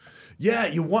problem. Yeah,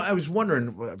 I was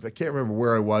wondering. I can't remember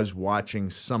where I was watching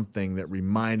something that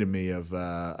reminded me of.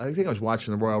 I think I was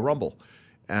watching the Royal Rumble,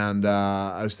 and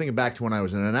I was thinking back to when I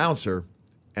was an announcer.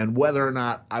 And whether or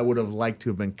not I would have liked to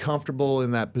have been comfortable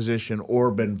in that position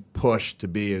or been pushed to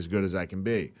be as good as I can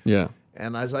be. Yeah.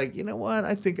 And I was like, you know what?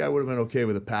 I think I would have been okay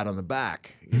with a pat on the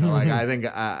back. I think.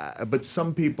 But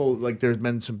some people, like, there's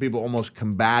been some people almost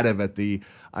combative at the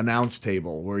announce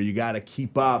table where you got to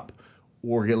keep up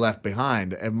or get left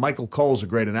behind. And Michael Cole's a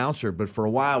great announcer, but for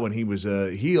a while when he was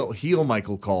a heel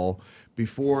Michael Cole.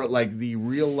 Before, like, the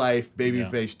real-life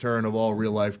babyface turn of all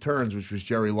real-life turns, which was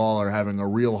Jerry Lawler having a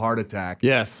real heart attack.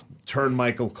 Yes. Turned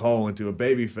Michael Cole into a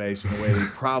babyface in a way that he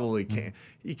probably can't.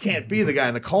 You can't be the guy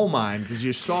in the coal mine because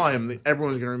you saw him.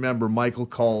 Everyone's going to remember Michael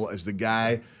Cole as the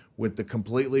guy with the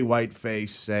completely white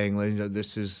face saying,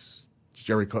 this is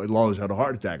Jerry Lawler's had a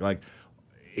heart attack. Like,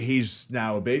 he's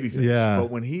now a babyface. Yeah.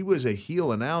 But when he was a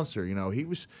heel announcer,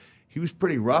 he was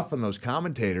pretty rough on those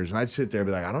commentators, and I'd sit there and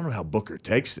be like, I don't know how Booker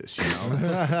takes this,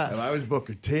 If I was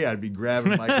Booker T, I'd be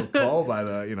grabbing Michael Cole by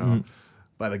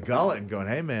the gullet and going,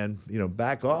 hey, man,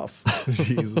 back off.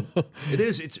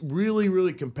 It's really,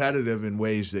 really competitive in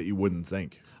ways that you wouldn't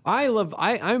think.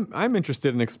 I'm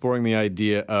interested in exploring the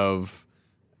idea of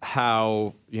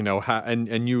how,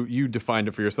 and you defined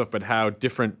it for yourself, but how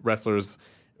different wrestlers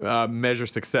measure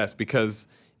success because,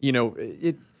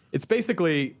 it's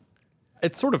basically...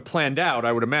 It's sort of planned out,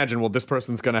 I would imagine. Well, this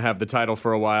person's going to have the title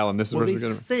for a while, and this person's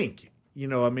going to think.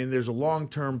 There's a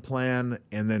long-term plan,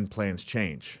 and then plans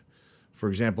change. For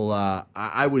example,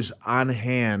 I was on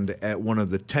hand at one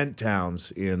of the tent towns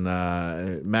in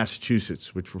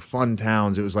Massachusetts, which were fun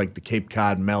towns. It was like the Cape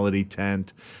Cod Melody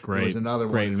tent. Great. There was another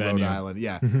one in venue. Rhode Island.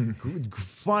 Yeah.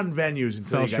 Fun venues.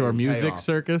 South Shore Music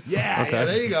Circus? Yeah, okay. Yeah,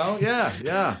 there you go.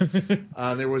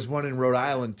 Yeah. There was one in Rhode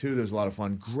Island, too. There was a lot of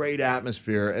fun. Great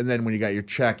atmosphere. And then when you got your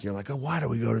check, you're like, oh, why do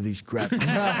we go to these crap?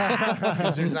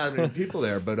 Because there's not many people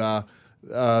there. But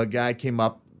a guy came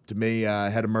up to me,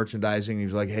 head of merchandising. He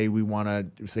was like, hey, we're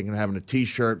thinking of having a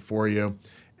T-shirt for you.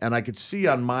 And I could see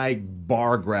on my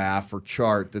bar graph or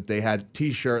chart that they had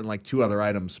T-shirt and like two other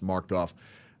items marked off.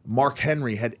 Mark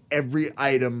Henry had every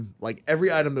item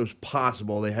that was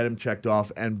possible. They had him checked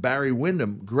off. And Barry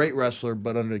Windham, great wrestler,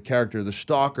 but under the character of the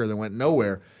Stalker that went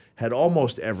nowhere, had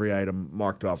almost every item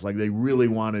marked off. Like they really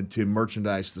wanted to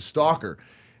merchandise the Stalker.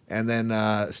 And then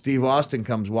Steve Austin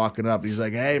comes walking up. He's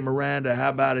like, hey, Miranda, how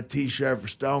about a T-shirt for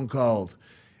Stone Cold?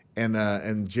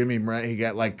 And Jimmy Miranda, he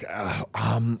got like,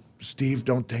 Steve,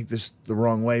 don't take this the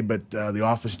wrong way, but the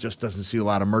office just doesn't see a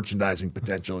lot of merchandising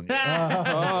potential in you.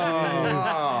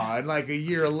 And like a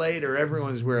year later,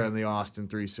 everyone's wearing the Austin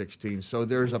 316. So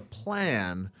there's a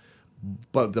plan,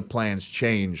 but the plans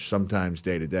change sometimes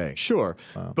day to day. Sure.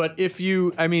 Wow. But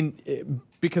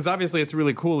because obviously it's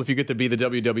really cool if you get to be the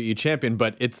WWE champion,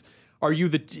 but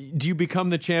do you become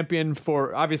the champion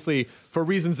for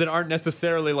reasons that aren't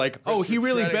necessarily like, oh, he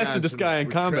really bested this guy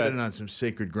in combat? We're treading on some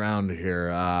sacred ground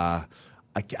here.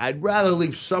 I'd rather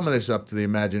leave some of this up to the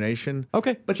imagination.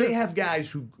 Okay. But sure. They have guys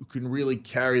who can really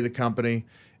carry the company.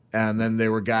 And then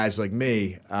there were guys like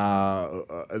me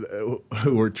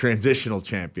who were transitional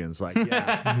champions. Like,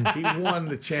 yeah, he won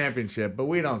the championship, but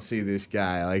we don't see this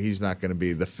guy. Like, he's not going to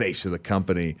be the face of the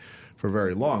company for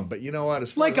very long. But you know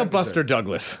what? Like a Buster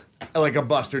Douglas. Like a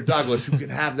Buster Douglas who can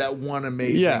have that one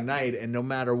amazing night, and no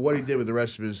matter what he did with the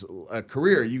rest of his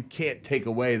career, you can't take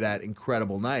away that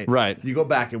incredible night. Right. You go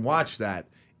back and watch that.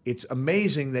 It's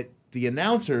amazing that the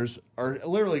announcers are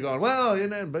literally going, well,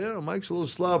 but Mike's a little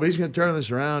slow, but he's going to turn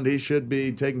this around. He should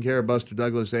be taking care of Buster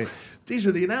Douglas. These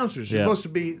are the announcers. They're supposed to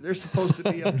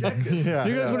be objective. You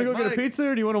guys want to go get a pizza,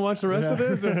 or do you want to watch the rest of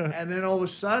this? And then all of a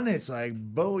sudden, it's like,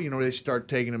 they start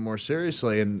taking it more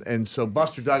seriously. And so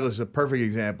Buster Douglas is a perfect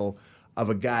example of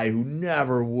a guy who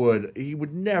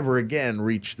would never again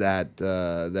reach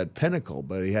that pinnacle,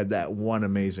 but he had that one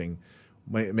amazing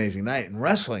night. In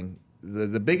wrestling,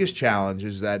 the biggest challenge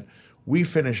is that we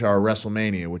finish our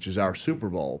WrestleMania, which is our Super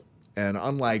Bowl, and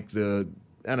unlike the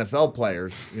NFL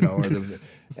players,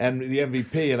 and the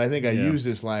MVP, and I think I use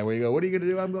this line where you go, what are you going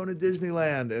to do? I'm going to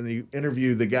Disneyland. And you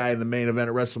interview the guy in the main event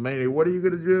at WrestleMania. What are you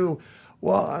going to do?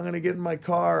 Well, I'm going to get in my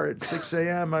car at 6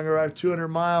 a.m. I'm going to drive 200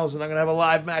 miles, and I'm going to have a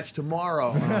live match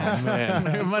tomorrow. Oh,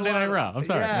 man. Monday Night Raw. I'm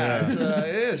sorry. Yeah,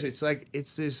 it is. It's like,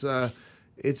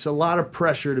 it's a lot of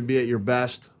pressure to be at your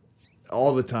best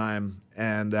all the time.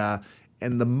 And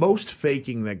the most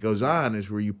faking that goes on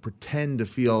is where you pretend to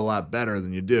feel a lot better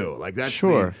than you do. Like, that's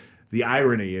the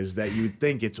irony is that you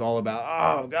think it's all about,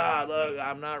 oh, God, look,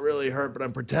 I'm not really hurt, but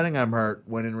I'm pretending I'm hurt,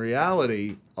 when in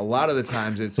reality, a lot of the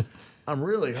times it's, I'm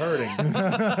really hurting.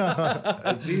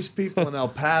 These people in El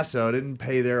Paso didn't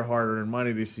pay their hard-earned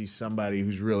money to see somebody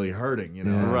who's really hurting.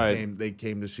 Right. They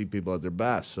came to see people at their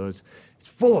best. So it's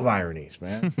full of ironies,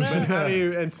 man. But how do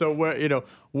you? And so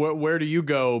where do you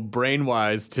go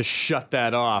brain-wise to shut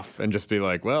that off and just be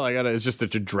like, well, it's just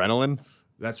adrenaline.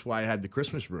 That's why I had the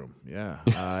Christmas room. Yeah,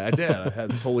 I did. I had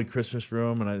the Foley Christmas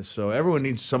room, and so everyone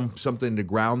needs something to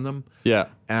ground them. Yeah.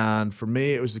 And for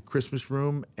me, it was the Christmas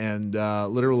room, and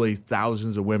literally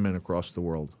thousands of women across the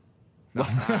world. No.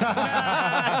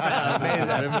 I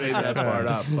made that part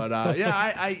up, but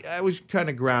I was kind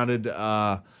of grounded.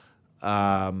 I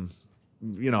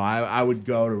would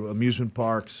go to amusement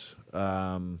parks.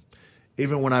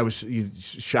 Even when I was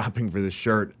shopping for this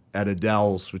shirt at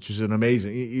Adele's, which is an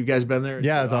amazing. You guys been there?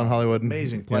 Yeah, it's on Hollywood.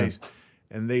 Amazing place. Yeah.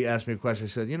 And they asked me a question. I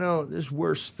said, there's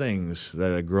worse things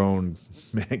that a grown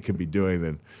man could be doing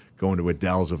than going to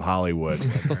Adele's of Hollywood. When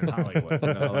they're in Hollywood,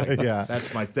 yeah,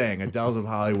 that's my thing. Adele's of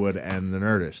Hollywood and the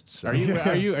Nerdist. So. Are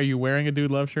you wearing a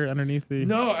Dude Love shirt underneath the?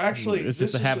 No, actually, it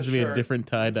just happens to be a different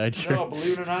tie-dyed shirt. No,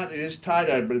 believe it or not, it is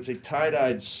tie-dyed, but it's a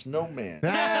tie-dyed snowman.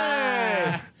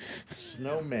 Hey!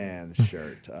 Snowman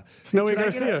shirt. Snowy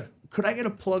Garcia. Could I get a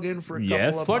plug in for a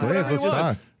yes, couple of Yes, let's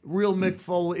talk. Real Mick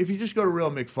Foley. If you just go to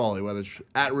Real Mick Foley, whether it's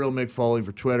at Real Mick Foley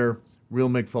for Twitter,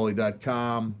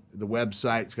 realmickfoley.com, the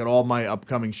website. It's got all my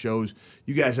upcoming shows.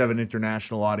 You guys have an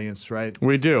international audience, right?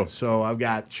 We do. So I've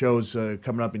got shows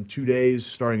coming up in 2 days,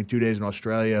 starting in 2 days in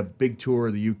Australia, big tour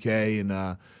of the UK in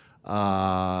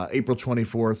April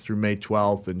 24th through May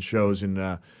 12th, and shows in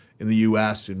the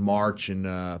US in March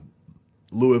in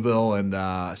Louisville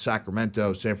and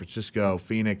Sacramento, San Francisco,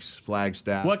 Phoenix,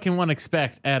 Flagstaff. What can one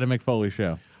expect at a Mick Foley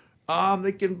show?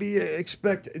 They can be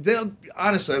They'll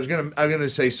honestly. I was gonna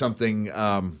say something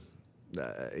to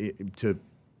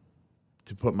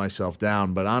put myself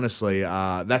down, but honestly,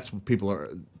 that's what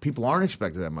people aren't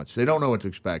expecting that much. They don't know what to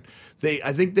expect.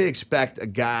 I think they expect a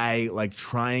guy like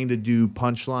trying to do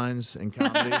punchlines in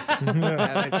comedy,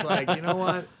 and it's like, you know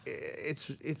what?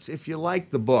 It's if you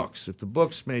like the books, if the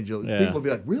books made you, people will be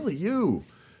like, really, you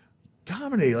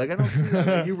comedy? Like, I don't see that.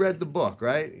 I mean, you read the book,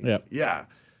 right? Yep. Yeah.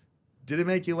 Did it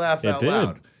make you laugh out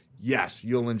loud? Yes,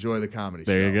 you'll enjoy the comedy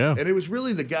show. There you go. And it was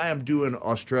really the guy I'm doing the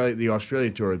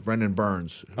Australia tour with, Brendan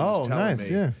Burns. Oh, nice,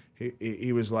 yeah.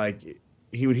 He was like,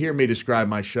 he would hear me describe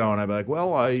my show, and I'd be like,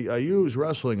 well, I use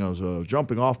wrestling as a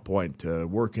jumping off point to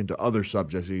work into other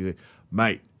subjects. He'd say,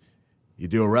 mate, you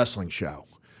do a wrestling show.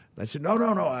 And I said, no,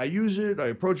 I use it. I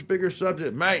approach bigger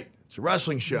subject. Mate, it's a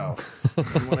wrestling show.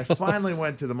 And when I finally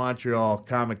went to the Montreal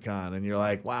Comic-Con, and you're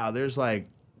like, wow, there's like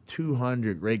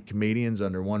 200 great comedians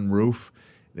under one roof.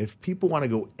 If people want to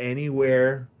go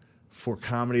anywhere for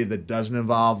comedy that doesn't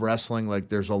involve wrestling, like,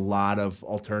 there's a lot of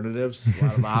alternatives, a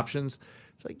lot of options.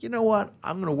 It's like, you know what?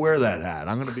 I'm going to wear that hat.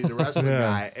 I'm going to be the wrestling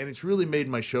guy. And it's really made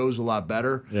my shows a lot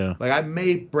better. Yeah. Like, I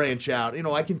may branch out.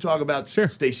 I can talk about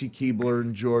Stacy Keibler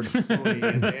and George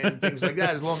Clooney and things like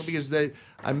that, because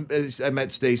I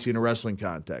met Stacy in a wrestling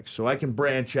context. So I can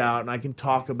branch out, and I can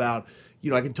talk about,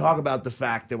 the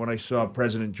fact that when I saw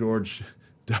President George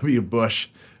W. Bush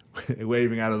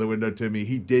waving out of the window to me,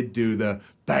 he did do the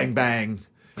bang bang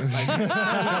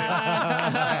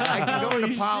I can go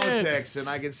into politics and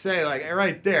I can say, like,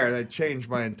 right there, that changed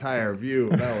my entire view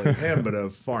of not only him, but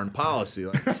of foreign policy.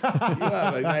 Like, you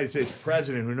have a United States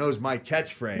president who knows my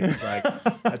catchphrase. Like,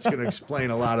 that's going to explain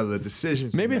a lot of the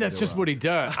decisions. Maybe that's just what he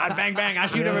does. I bang, bang, I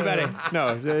shoot everybody.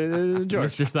 No,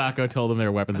 George. Mr. Sacco told them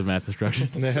they're weapons of mass destruction.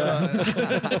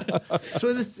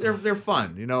 So they're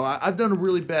fun. You know, I've done a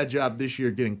really bad job this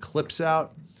year getting clips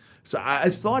out. So I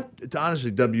thought,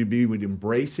 honestly, WB would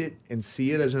embrace it and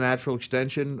see it as a natural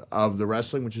extension of the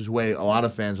wrestling, which is the way a lot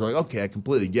of fans are like, okay, I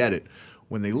completely get it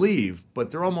when they leave,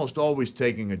 but they're almost always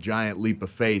taking a giant leap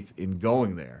of faith in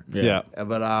going there. Yeah.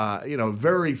 But, you know,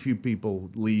 very few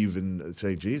people leave and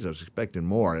say, geez, I was expecting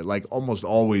more. It, like, almost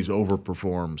always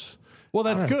overperforms. Well,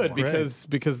 that's good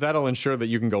because that'll ensure that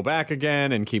you can go back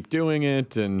again and keep doing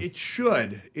it. And it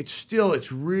should.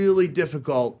 It's really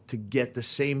difficult to get the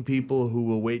same people who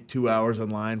will wait 2 hours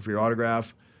online for your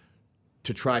autograph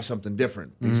to try something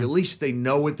different. Because at least they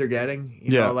know what they're getting.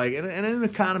 You know, like, and in an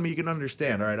economy, you can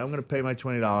understand, all right, I'm going to pay my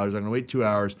 $20. I'm going to wait 2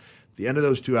 hours. At the end of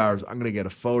those 2 hours, I'm going to get a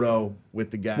photo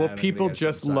with the guy. Well, people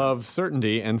just love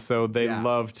certainty, and so they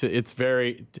love to. It's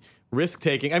very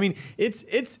risk-taking. I mean,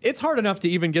 it's hard enough to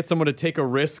even get someone to take a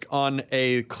risk on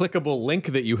a clickable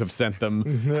link that you have sent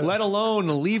them, let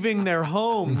alone leaving their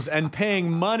homes and paying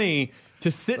money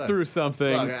to sit through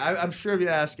something. Look, I'm sure if you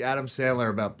ask Adam Sandler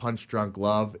about Punch Drunk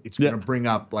Love, it's going to bring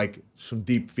up, like, some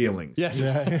deep feelings. Yes.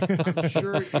 I'm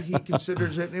sure he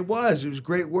considers it, and it was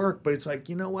great work, but it's like,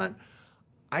 you know what?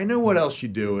 I know what else you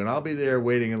do, and I'll be there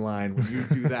waiting in line when you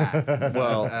do that.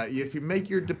 Well, if you make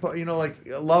your, you know, like,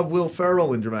 I love Will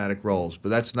Ferrell in dramatic roles, but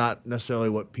that's not necessarily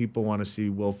what people want to see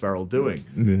Will Ferrell doing.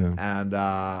 Yeah. And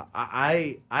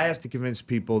I have to convince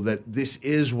people that this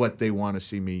is what they want to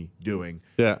see me doing.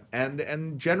 Yeah.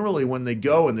 And generally, when they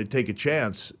go and they take a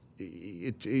chance,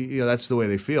 you know, that's the way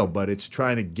they feel. But it's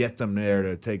trying to get them there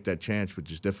to take that chance,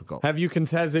 which is difficult.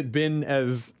 Has it been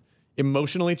as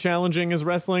emotionally challenging as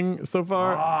wrestling so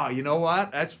far? You know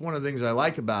what? That's one of the things I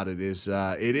like about it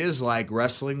is like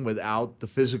wrestling without the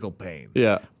physical pain.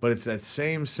 Yeah. But it's that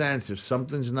same sense. If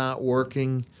something's not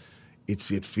working, it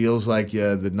feels like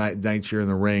the nights you're in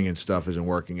the ring and stuff isn't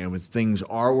working. And when things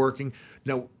are working,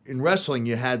 now in wrestling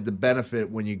you had the benefit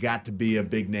when you got to be a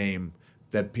big name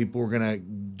that people were going to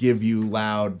give you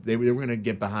loud. They were going to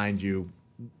get behind you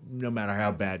no matter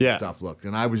how bad your stuff looked.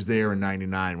 And I was there in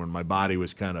 '99 when my body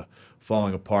was kind of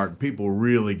falling apart, and people were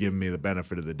really giving me the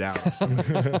benefit of the doubt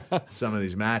some of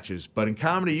these matches. But in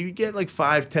comedy, you get like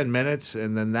 5-10 minutes,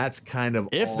 and then that's kind of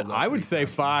I would say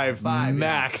five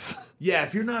max. Yeah,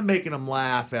 if you're not making them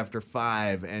laugh after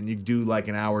 5 and you do like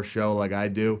an hour show like I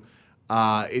do,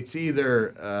 it's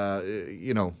either,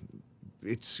 you know,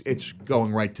 it's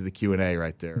going right to the Q&A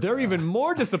right there. They're even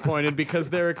more disappointed because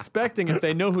they're expecting, if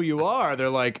they know who you are, they're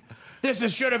like, this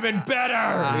should have been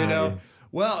better, you know?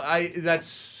 Well, I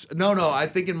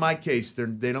think in my case,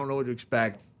 they don't know what to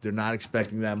expect. They're not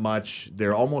expecting that much.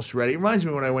 They're almost ready. It reminds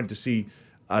me when I went to see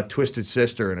Twisted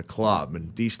Sister in a club,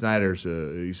 and Dee Snider's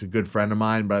he's a good friend of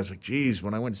mine, but I was like, geez,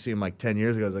 when I went to see him like 10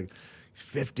 years ago, I was like, he's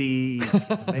 50, he's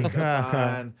got makeup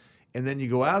on. And then you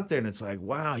go out there and it's like,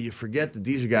 wow, you forget that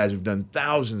these are guys who've done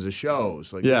thousands of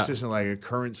shows. Like, this isn't like a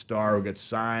current star who gets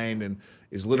signed and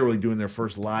is literally doing their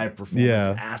first live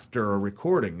performance after a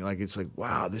recording. Like, it's like,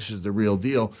 wow, this is the real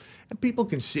deal. And people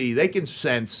can see, they can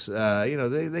sense, you know,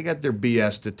 they got their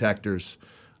BS detectors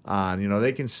on. You know,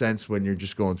 they can sense when you're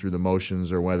just going through the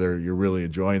motions or whether you're really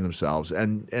enjoying themselves.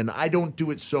 And I don't do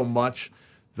it so much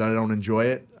that I don't enjoy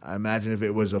it. I imagine if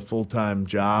it was a full-time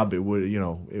job, it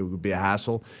would be a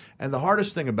hassle. And the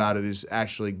hardest thing about it is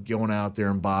actually going out there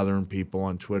and bothering people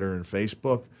on Twitter and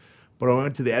Facebook. But I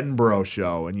went to the Edinburgh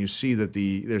show, and you see that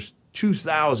there's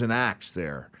 2,000 acts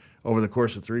there over the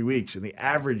course of 3 weeks, and the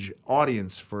average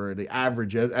audience for the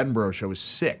average Edinburgh show is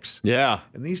 6. Yeah.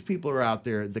 And these people are out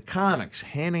there, the comics,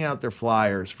 handing out their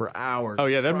flyers for hours. Oh,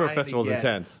 yeah, the Edinburgh Festival is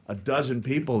intense. A dozen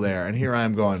people there, and here I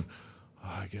am going,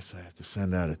 I guess I have to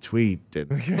send out a tweet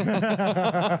and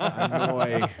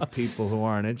annoy people who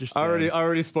aren't interested.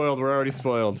 Already spoiled. We're already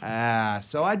spoiled.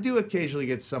 So I do occasionally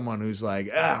get someone who's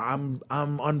like, I'm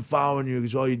unfollowing you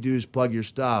because all you do is plug your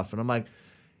stuff. And I'm like,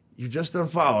 you're just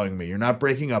unfollowing me. You're not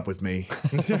breaking up with me.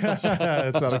 It's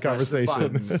not a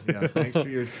conversation. Thanks for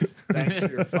your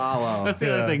follow. That's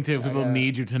the other thing too. People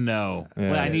need you to know.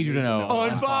 Well, I need you to know.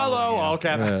 Unfollow all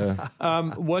caps.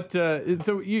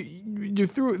 So you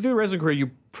through the wrestling career,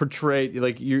 you portrayed,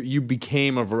 like, you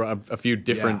became a few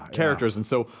different characters, and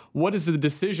so what is the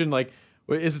decision like?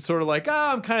 Is it sort of like,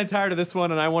 I'm kind of tired of this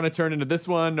one and I want to turn into this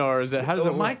one, or is it? How does it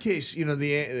work? In my case,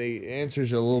 the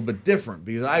answers are a little bit different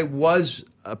because I was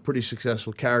a pretty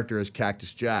successful character as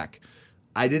Cactus Jack.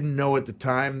 I didn't know at the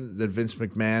time that Vince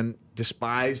McMahon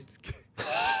despised.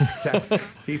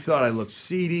 He thought I looked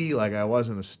seedy, like I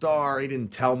wasn't a star. He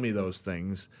didn't tell me those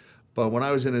things. But when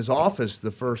I was in his office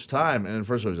the first time, and at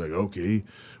first I was like, okay,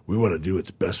 we want to do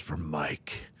what's best for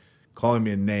Mike. Calling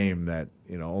me a name that,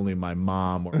 only my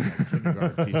mom or my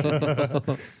kindergarten teacher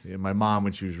knows. My mom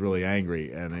when she was really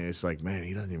angry. And it's like, man,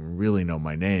 he doesn't even really know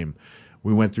my name.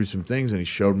 We went through some things, and he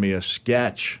showed me a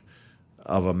sketch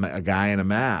of a guy in a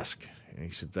mask. And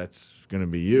he said, that's going to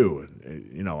be you.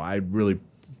 And, I really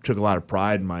took a lot of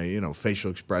pride in my,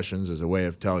 facial expressions as a way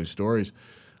of telling stories.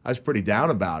 I was pretty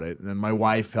down about it. And then my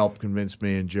wife helped convince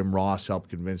me, and Jim Ross helped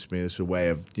convince me this is a way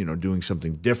of, doing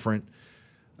something different.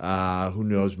 Who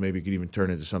knows, maybe it could even turn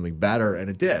into something better. And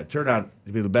it did. It turned out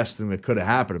to be the best thing that could have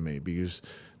happened to me because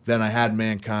then I had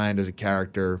Mankind as a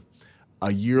character.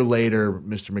 A year later,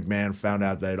 Mr. McMahon found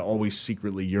out that I'd always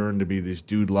secretly yearned to be this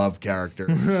Dude Love character.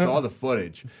 Saw the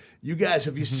footage. You guys,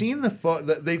 have you seen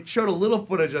they showed a little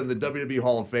footage on the WWE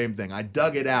Hall of Fame thing. I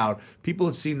dug it out. People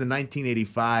had seen the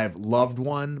 1985 Loved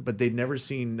One, but they'd never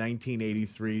seen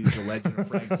 1983's The Legend of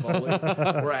Frank Foley,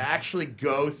 where I actually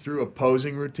go through a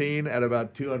posing routine at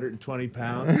about 220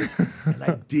 pounds, and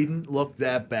I didn't look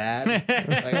that bad.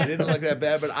 I didn't look that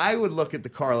bad, but I would look at the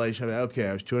correlation. Okay,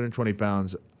 I was 220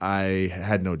 pounds. I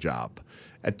had no job.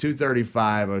 At 2:35,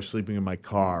 I was sleeping in my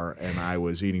car, and I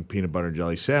was eating peanut butter and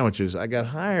jelly sandwiches. I got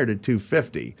hired at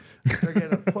 250. They're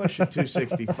getting a push at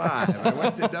 265. I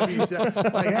went to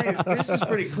WC. Like, hey, this is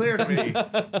pretty clear to me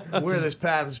where this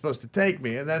path is supposed to take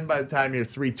me. And then by the time you're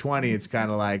 320, it's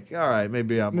kind of like, all right,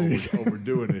 maybe I'm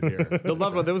overdoing it here. The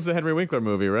Loved One, that was the Henry Winkler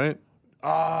movie, right?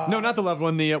 No, not the Loved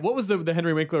One. What was the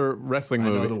Henry Winkler wrestling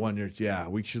movie? I know the one. Yeah,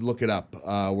 we should look it up.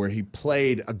 Where he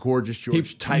played a Gorgeous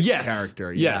George type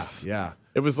character. Yes. Yeah.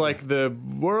 It was like the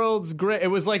world's great. It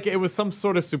was some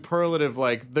sort of superlative,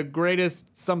 like the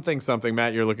greatest something.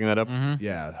 Matt, you're looking that up. Mm-hmm.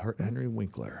 Yeah, Henry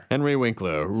Winkler. Henry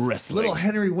Winkler wrestling. Little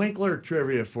Henry Winkler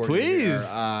trivia for you.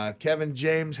 Please. Kevin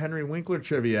James Henry Winkler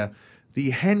trivia.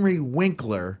 The Henry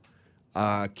Winkler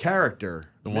character.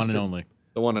 The one and only.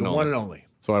 The one and only.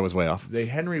 So I was way off. The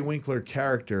Henry Winkler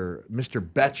character, Mr.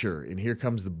 Betcher, in Here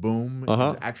Comes the Boom,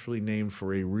 is actually named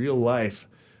for a real life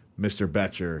Mr.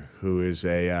 Betcher, who is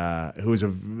a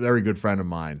very good friend of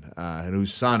mine, and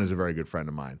whose son is a very good friend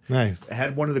of mine. Nice.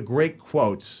 Had one of the great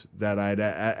quotes that I'd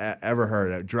ever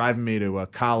heard, driving me to a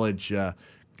college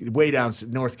way down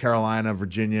North Carolina,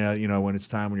 Virginia, when it's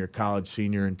time when you're a college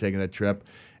senior and taking that trip.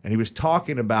 And he was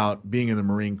talking about being in the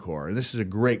Marine Corps. And this is a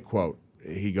great quote.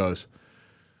 He goes,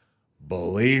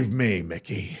 "Believe me,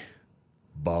 Mickey.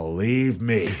 Believe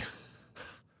me."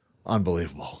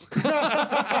 Unbelievable. And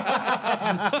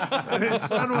his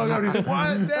son walked up and he said,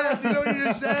 "What, Dad? You know what you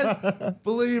just said?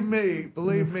 Believe me.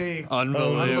 Believe me."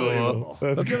 Unbelievable.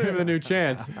 That's going to be the new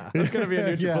chant. That's going to be a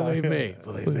new chant. Believe me.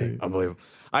 Believe me. Unbelievable.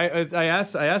 I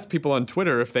asked people on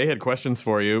Twitter if they had questions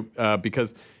for you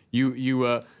because you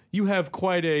have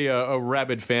quite a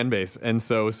rabid fan base, and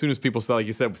so as soon as people saw, like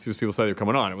you said, as soon as people saw you were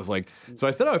coming on, it was like. So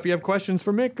I said, if you have questions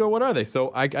for Mick, what are they?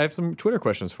 So I have some Twitter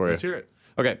questions for you. Let's hear it.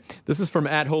 Okay, this is from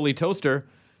 @HolyToaster.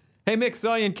 Hey Mick,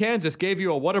 saw you in Kansas, gave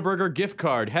you a Whataburger gift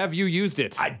card. Have you used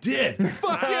it? I did.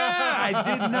 Fuck yeah! I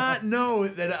did not know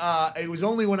that it was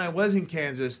only when I was in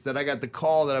Kansas that I got the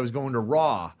call that I was going to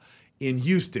Raw in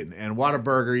Houston, and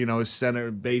Whataburger,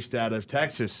 is based out of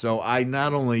Texas. So I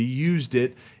not only used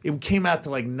it, it came out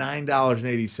to like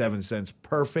 $9.87,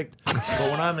 perfect. But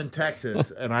when I'm in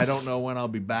Texas and I don't know when I'll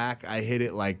be back, I hit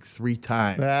it like 3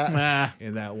 times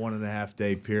in that 1.5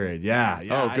 day period. Yeah.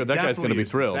 Oh, good. That guy's going to be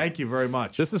thrilled. Thank you very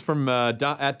much. This is from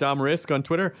 @DomRisk on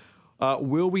Twitter.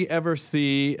 Will we ever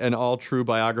see an all-true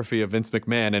biography of Vince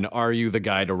McMahon, and are you the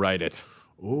guy to write it?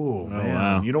 Oh,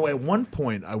 man. Wow. At one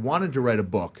point, I wanted to write a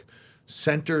book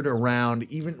centered around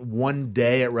even one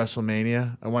day at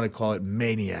WrestleMania. I want to call it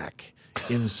Maniac,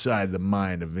 Inside the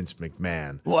Mind of Vince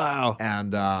McMahon. Wow.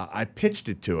 And I pitched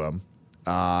it to him,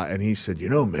 and he said,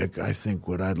 Mick, I think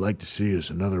what I'd like to see is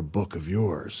another book of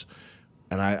yours.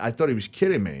 And I thought he was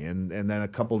kidding me. And then a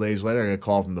couple days later, I got a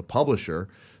call from the publisher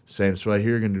saying, so I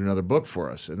hear you're going to do another book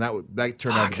for us. And that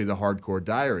turned out to be the Hardcore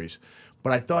Diaries.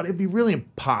 But I thought it'd be really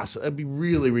impossible. It'd be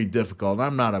really, really difficult. And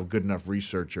I'm not a good enough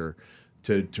researcher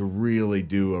to really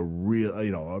do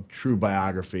a true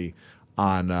biography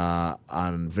on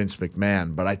Vince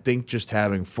McMahon. But I think just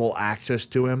having full access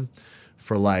to him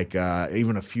for like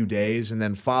even a few days, and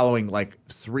then following like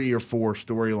 3 or 4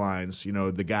 storylines. You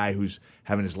know, the guy who's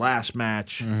having his last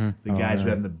match, the guy who's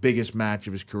having the biggest match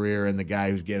of his career, and the guy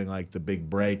who's getting like the big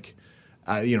break.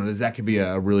 You know, that could be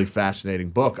a really fascinating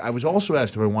book. I was also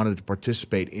asked if I wanted to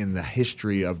participate in the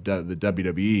history of the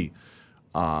WWE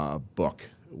book.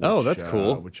 Which, that's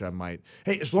cool. Which I might.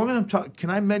 Hey, as long as I'm talking, can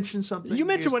I mention something? You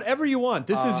mention whatever you want.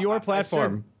 This is your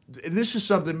platform. This is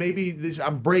something. Maybe this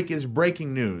is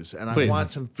breaking news, and Please. I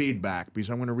want some feedback because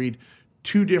I'm going to read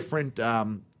two different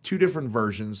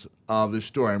versions of the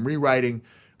story. I'm rewriting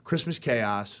Christmas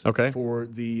Chaos for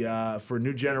for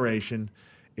New Generation.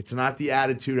 It's not the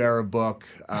Attitude Era book.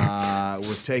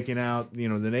 We're taking out, the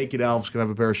naked elves can have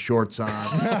a pair of shorts on.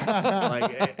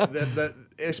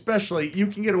 Especially, you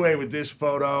can get away with this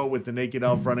photo with the naked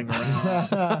elf running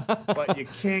around, but you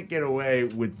can't get away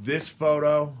with this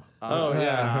photo.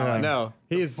 No,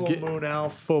 he is full moon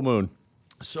elf. Full moon.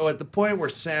 So at the point where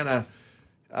Santa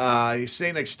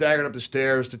staggered up the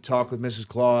stairs to talk with Mrs.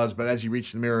 Claus, but as he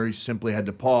reached the mirror, he simply had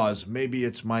to pause. Maybe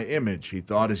it's my image, he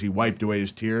thought as he wiped away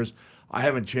his tears. I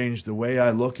haven't changed the way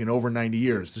I look in over 90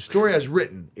 years. The story as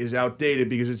written is outdated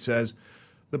because it says,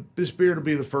 this beard will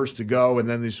be the first to go, and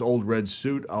then this old red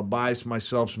suit. I'll buy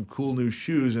myself some cool new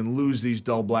shoes and lose these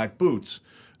dull black boots.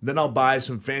 Then I'll buy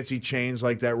some fancy chains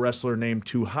like that wrestler named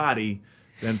Too Hottie.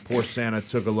 Then poor Santa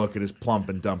took a look at his plump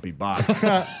and dumpy body.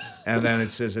 And then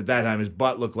it says at that time his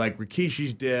butt looked like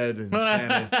Rikishi's did. And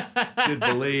Santa did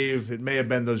believe it may have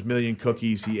been those million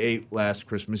cookies he ate last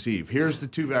Christmas Eve. Here's the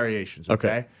 2 variations,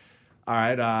 okay? All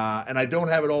right, and I don't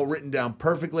have it all written down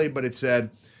perfectly, but it said,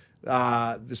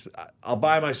 I'll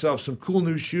buy myself some cool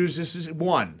new shoes. This is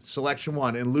selection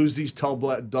 1, and lose these dull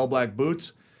black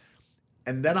boots.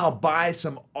 And then I'll buy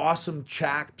some awesome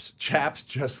chaps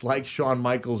just like Shawn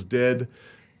Michaels did.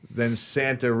 Then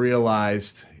Santa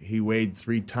realized he weighed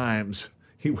 3 times.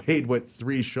 He weighed what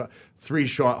 3 Shawn.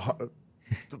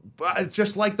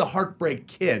 Just like the Heartbreak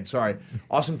Kid. Sorry,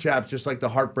 awesome chaps, just like the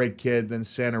Heartbreak Kid. Then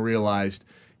Santa realized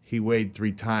he weighed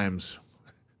 3 times.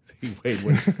 He weighed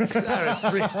what?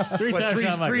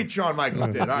 Three Shawn Michaels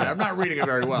did. All right, I'm not reading it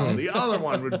very well. The other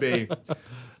one would be,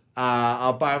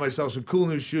 I'll buy myself some cool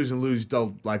new shoes and lose dull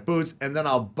black boots, and then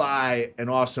I'll buy an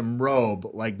awesome robe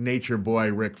like Nature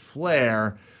Boy Ric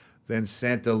Flair. Then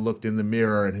Santa looked in the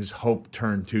mirror and his hope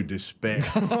turned to despair.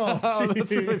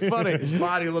 That's really funny. His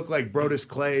body looked like Brodus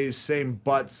Clay's, same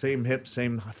butt, same hips,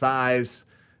 same thighs.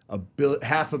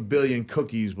 500 million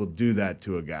cookies will do that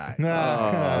to a guy.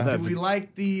 Do we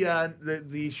like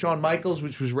the Shawn Michaels,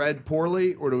 which was read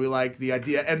poorly, or do we like the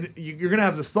idea? And you're going to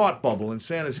have the thought bubble in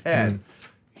Santa's head.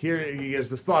 Here he has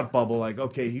the thought bubble, like,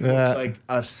 okay, he looks like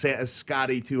a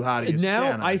Scotty Too Hottie.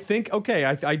 Now, Santa. I think,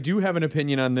 I do have an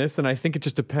opinion on this, and I think it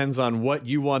just depends on what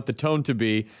you want the tone to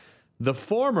be. The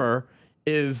former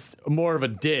is more of a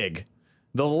dig.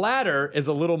 The latter is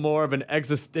a little more of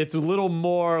it's a little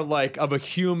more like of a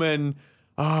human,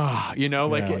 yeah.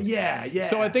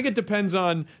 So I think it depends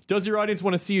on, does your audience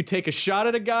want to see you take a shot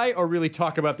at a guy or really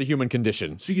talk about the human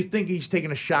condition? So you think he's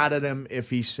taking a shot at him if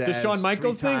he says the Shawn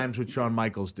Michaels 3 thing? times what Shawn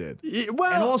Michaels did?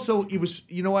 Well, and also he was,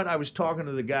 you know what? I was talking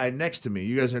to the guy next to me.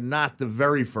 You guys are not the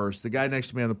very first. The guy next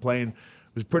to me on the plane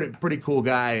was pretty cool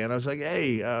guy, and I was like,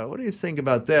 hey, what do you think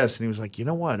about this? And he was like, you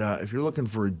know what? If you're looking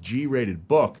for a G-rated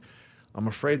book, I'm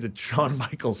afraid that Shawn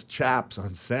Michaels chaps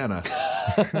on Santa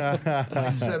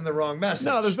send the wrong message.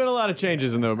 No, there's been a lot of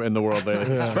changes in the world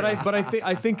lately. But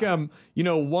I think one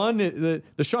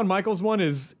the Shawn Michaels one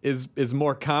is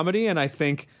more comedy, and I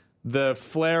think the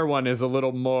Flair one is a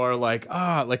little more like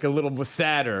a little more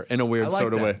sadder in a weird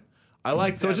sort of way. I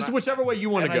like so that. It's just whichever way you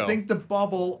want to go. I think the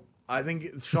bubble. I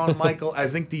think Shawn Michaels. I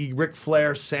think the Ric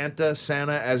Flair Santa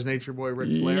as Nature Boy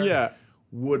Ric Flair. Yeah.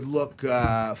 Would look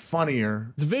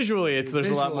funnier. There's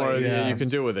a lot more you can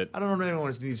do with it. I don't know if anyone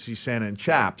needs to see Santa in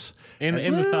chaps. In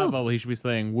the thought bubble, he should be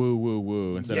saying woo woo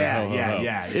woo instead of ho ho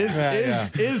ho.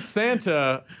 Is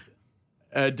Santa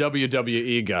a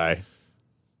WWE guy?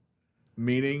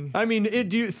 Meaning? I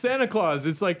mean, Santa Claus.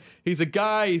 It's like he's a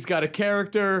guy. He's got a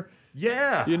character.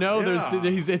 Yeah.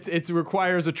 It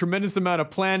requires a tremendous amount of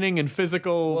planning and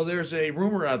physical. Well, there's a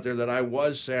rumor out there that I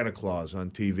was Santa Claus on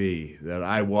TV, that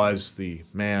I was the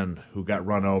man who got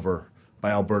run over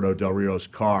by Alberto Del Rio's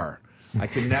car. I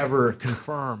can never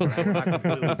confirm, but I will not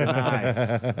completely deny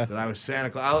that I was Santa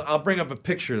Claus. I'll bring up a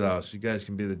picture, though, so you guys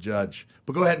can be the judge.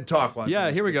 But go ahead and talk.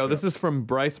 Here we go. This is from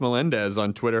Bryce Melendez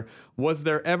on Twitter. Was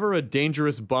there ever a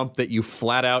dangerous bump that you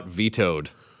flat out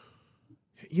vetoed?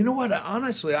 You know what?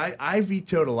 Honestly, I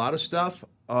vetoed a lot of stuff.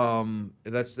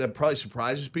 that probably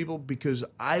surprises people because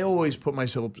I always put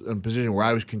myself in a position where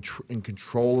I was in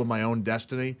control of my own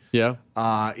destiny. Yeah.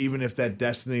 Even if that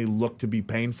destiny looked to be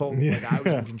painful, like I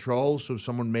was in control. So if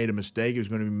someone made a mistake, it was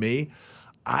going to be me.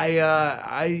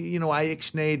 I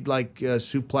ixnayed like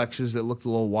suplexes that looked a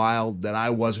little wild that I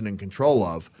wasn't in control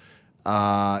of.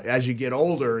 As you get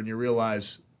older and you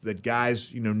realize that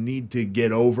guys, need to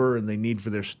get over and they need for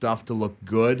their stuff to look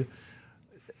good.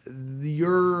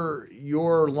 Your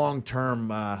long-term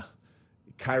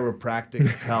chiropractic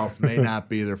health may not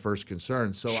be their first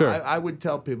concern. So sure. I would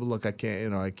tell people, look, I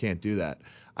can't do that.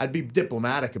 I'd be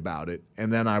diplomatic about it,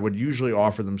 and then I would usually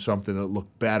offer them something that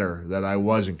looked better that I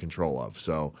was in control of.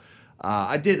 So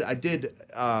I did, and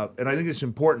I think it's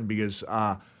important because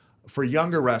for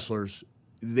younger wrestlers,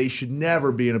 they should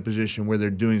never be in a position where they're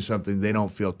doing something they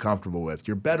don't feel comfortable with.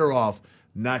 You're better off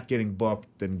not getting booked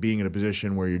than being in a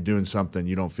position where you're doing something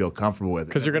you don't feel comfortable with.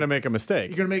 Because you're going to make a mistake.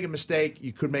 You're going to make a mistake.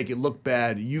 You could make it look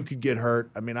bad. You could get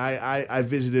hurt. I mean, I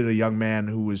visited a young man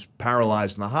who was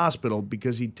paralyzed in the hospital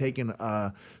because he'd taken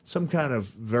some kind of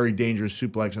very dangerous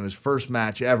suplex in his first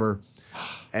match ever.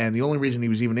 And the only reason he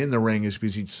was even in the ring is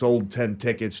because he'd sold 10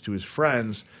 tickets to his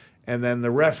friends. And then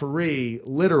the referee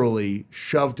literally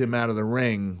shoved him out of the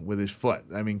ring with his foot.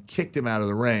 I mean, kicked him out of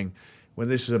the ring. When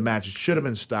this is a match, it should have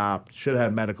been stopped, should have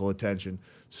had medical attention.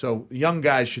 So young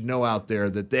guys should know out there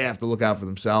that they have to look out for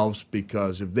themselves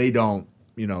because if they don't,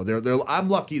 I'm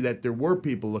lucky that there were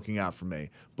people looking out for me,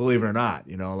 believe it or not.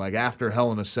 Like after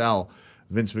Hell in a Cell,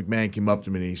 Vince McMahon came up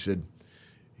to me and he said,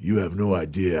 "You have no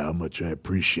idea how much I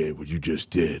appreciate what you just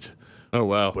did. Oh,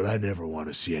 wow. But I never want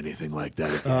to see anything like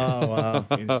that again." Oh, wow.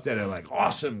 Instead of like,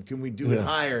 awesome, can we do it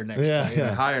higher next time?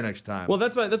 Yeah. Higher next time. Well,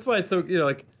 that's why it's so,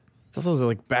 those are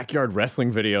like backyard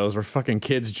wrestling videos where fucking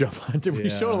kids jump on. We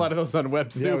showed a lot of those on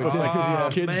Web Soup.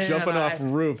 Kids jumping off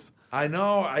roofs. I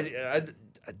know. I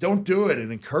don't do it. It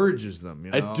encourages them.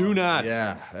 I do not.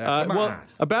 Yeah. Come on.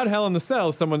 About Hell in the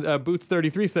Cell, someone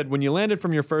Boots33 said, when you landed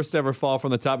from your first ever fall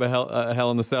from the top of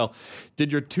Hell in the Cell,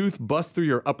 did your tooth bust through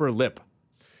your upper lip?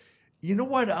 You know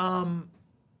what?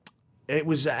 It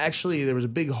was actually, there was a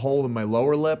big hole in my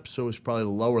lower lip, so it was probably the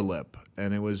lower lip.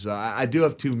 And it was, I do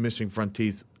have two missing front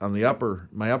teeth on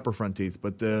my upper front teeth,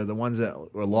 but the ones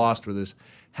that were lost were this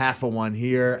half of one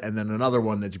here and then another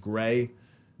one that's gray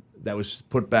that was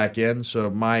put back in.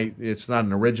 So it's not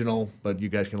an original, but you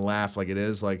guys can laugh like it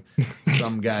is. Like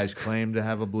some guys claim to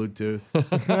have a blue tooth. I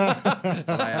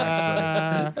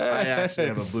actually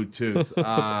have a blue tooth.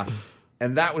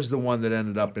 And that was the one that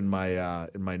ended up in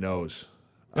my nose.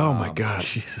 Oh my God!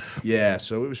 Jesus. Yeah,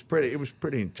 so it was pretty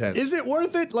intense. Is it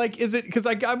worth it? Like, is it because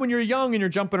when you're young and you're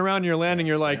jumping around and you're landing,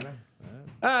 you're like,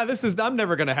 I'm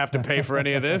never gonna have to pay for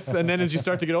any of this. And then as you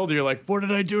start to get older, you're like, what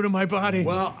did I do to my body?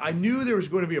 Well, I knew there was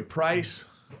going to be a price.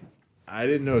 I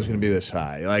didn't know it was going to be this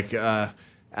high. Like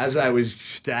as I was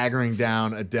staggering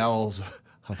down Adele's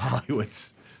of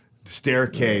Hollywood's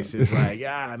staircase, it's like,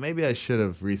 maybe I should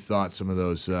have rethought some of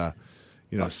those. Some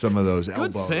of those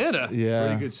elbows. Good Santa. Yeah.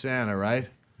 Pretty good Santa, right?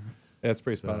 That's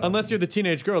pretty spot on. Unless you're the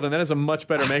teenage girl, then that is a much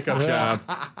better makeup job.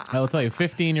 I will tell you,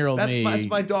 15-year-old me. That's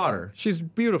my daughter. She's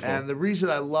beautiful. And the reason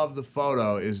I love the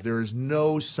photo is there is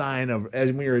no sign of,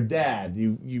 as when you're a dad,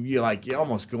 you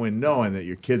almost go in knowing that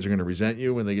your kids are going to resent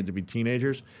you when they get to be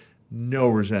teenagers. No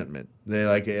resentment. They're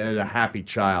a happy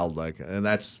child, and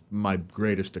that's my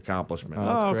greatest accomplishment.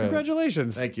 Oh,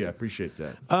 congratulations! Thank you. I appreciate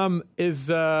that.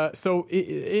 So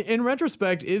in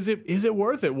retrospect, is it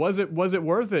worth it? Was it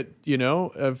worth it?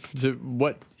 If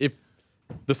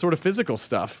the sort of physical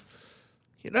stuff?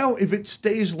 If it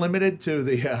stays limited to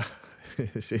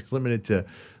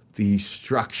the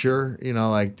structure,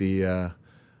 like the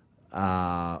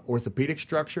orthopedic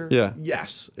structure. Yeah.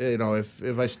 Yes.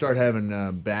 If I start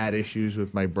having bad issues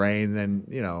with my brain, then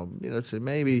so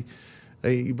maybe.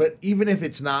 But even if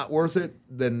it's not worth it,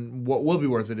 then what will be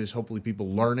worth it is hopefully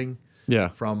people learning. Yeah.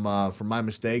 From my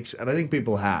mistakes, and I think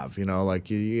people have. You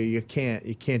can't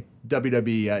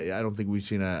WWE. I don't think we've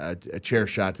seen a chair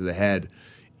shot to the head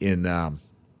in a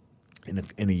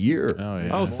year. Oh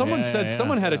yeah. Someone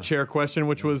had a chair question,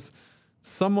 which was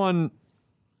someone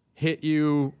hit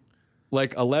you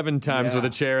like 11 times with a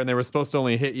chair, and they were supposed to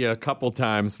only hit you a couple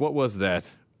times. What was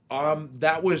that?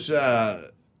 That was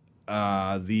the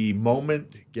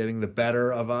moment getting the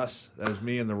better of us. That was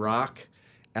me and The Rock.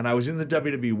 And I was in the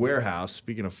WWE warehouse,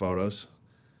 speaking of photos.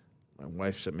 My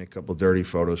wife sent me a couple dirty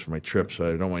photos for my trip, so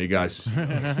I don't want you guys...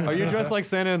 Are you dressed like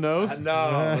Santa in those?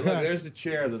 No. Look, there's the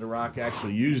chair that The Rock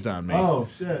actually used on me. Oh,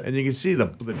 shit. And you can see the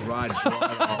dried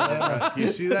blood.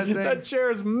 You see that thing? That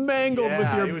chair is mangled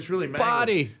with your it was really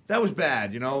body. That was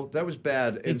bad, That was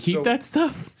bad. And keep that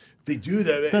stuff? They do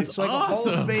that. That's it's like a Hall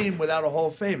awesome. of Fame without a Hall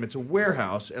of Fame. It's a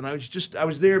warehouse, and I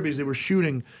was there because they were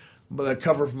shooting the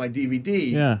cover for my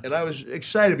DVD, and I was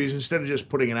excited because instead of just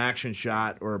putting an action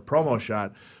shot or a promo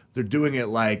shot, they're doing it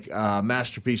like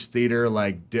Masterpiece Theater,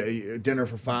 like Dinner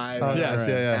for Five. Oh, yes,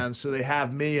 yeah. And so they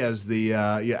have me as the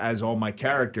as all my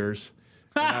characters.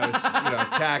 And I was,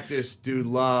 Cactus, Dude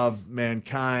Love,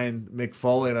 Mankind, Mick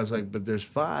Foley, and I was like, but there's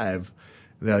 5.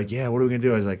 And they're like, yeah, what are we gonna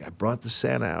do? I was like, I brought the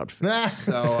Santa outfit.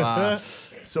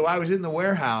 So I was in the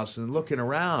warehouse and looking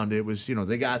around. It was,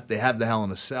 they have the Hell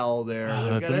in a Cell there. Oh,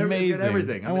 They've that's got amazing.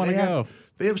 everything. I want to go.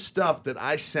 They have stuff that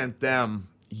I sent them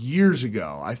years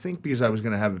ago. I think because I was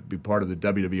going to have it be part of the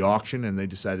WWE auction, and they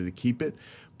decided to keep it.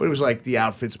 But it was like the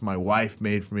outfits my wife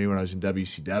made for me when I was in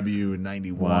WCW in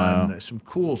 '91. Wow. Some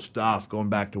cool stuff going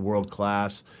back to World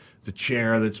Class. The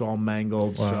chair that's all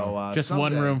mangled. Wow. So Just someday,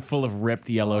 one room full of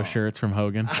ripped yellow shirts from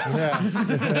Hogan.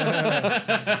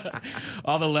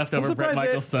 All the leftover Bret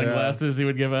Michaels sunglasses he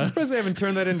would give us. I'm surprised they haven't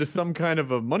turned that into some kind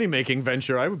of a money-making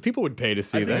venture. People would pay to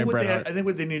see that. I think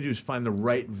what they need to do is find the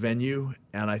right venue,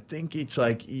 and I think it's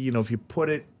like if you put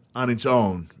it on its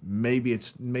own, maybe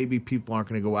people aren't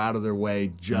going to go out of their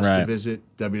way just to visit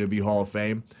WWE Hall of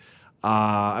Fame.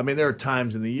 There are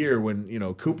times in the year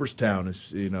when Cooperstown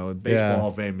is Baseball Hall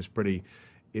of Fame is pretty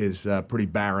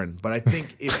barren. But I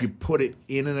think if you put it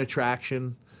in an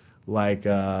attraction like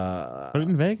put it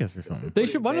in Vegas or something. They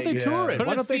should. Why don't they tour it? Put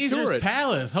Why it don't at they tour Caesar's it?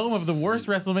 Palace, home of the worst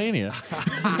WrestleMania.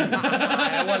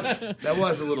 that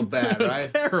was a little bad, It was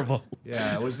right? terrible.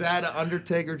 Yeah, was that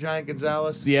Undertaker, Giant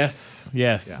Gonzalez? Yes.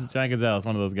 Yeah. Giant Gonzalez,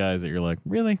 one of those guys that you're like,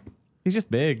 really? He's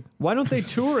just big. Why don't they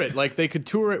tour it? Like they could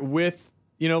tour it with.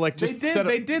 Just set up.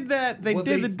 They did that. They Well,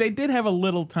 did have a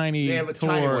little tiny. They have a tour.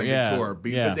 tiny one yeah. tour,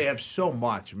 but they have so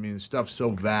much. Stuff's so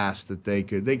vast that they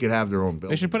could have their own building.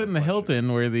 They should put it in the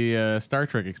Hilton where the Star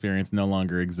Trek experience no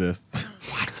longer exists.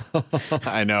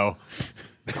 I know.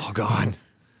 It's all gone.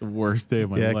 The worst day of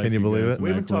my life. Yeah, can you believe guys, it? We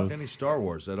when haven't that talked closed. any Star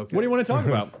Wars. Is that okay? What do you want to talk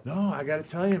about? No, I got to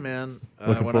tell you, man.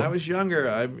 When I was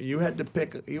younger, you had to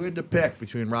pick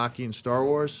between Rocky and Star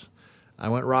Wars. I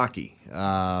went Rocky,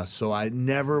 so I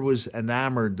never was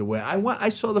enamored the way I went. I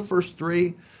saw the first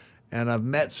 3, and I've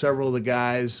met several of the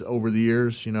guys over the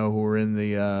years, who were in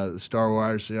the Star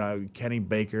Wars. Kenny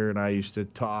Baker and I used to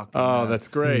talk. Oh, that's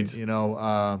great. You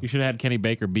should have had Kenny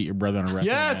Baker beat your brother on a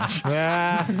wrestling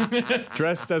match. Yes.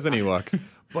 Dressed as an Ewok.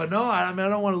 But no, I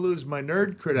don't want to lose my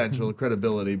nerd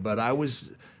credibility, but I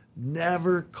was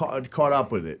never caught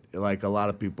up with it like a lot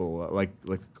of people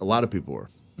were.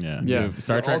 Yeah.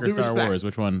 Star Trek or Star Wars?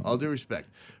 Which one? All due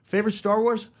respect. Favorite Star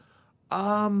Wars?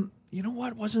 You know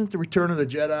what? Wasn't it the Return of the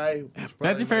Jedi?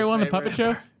 That's your favorite one, the puppet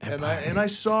show? And I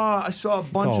saw a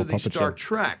bunch of these puppet Star show.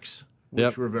 Treks,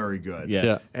 which were very good. Yes.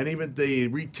 Yeah. And even the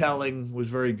retelling was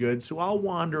very good. So I'll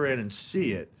wander in and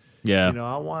see it. Yeah.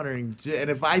 I'll wander in, and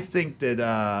if I think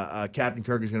that Captain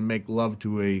Kirk is going to make love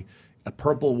to a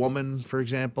purple woman, for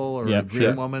example, or a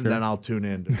green woman, then I'll tune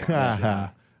in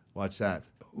to watch that.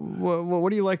 What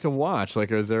do you like to watch? Like,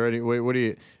 is there any?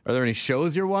 Are there any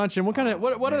shows you're watching? What kind of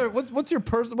what's your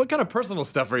what kind of personal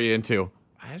stuff are you into?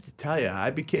 I have to tell you, I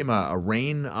became a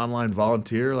RAINN online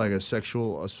volunteer, like a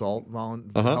sexual assault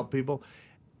volunteer, help people,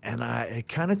 and it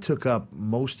kind of took up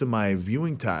most of my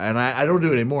viewing time. And I don't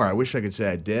do it anymore. I wish I could say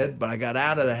I did, but I got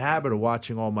out of the habit of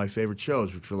watching all my favorite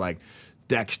shows, which were like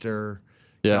Dexter.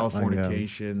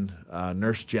 Californication,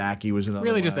 Nurse Jackie was another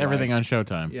Really one just I everything liked. on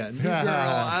Showtime. Yeah, New Girl.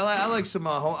 I like some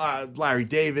Larry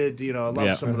David. I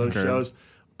love some of those shows.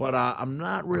 But I'm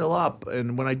not real up.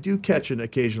 And when I do catch an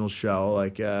occasional show,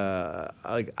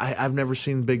 I've never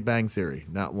seen Big Bang Theory,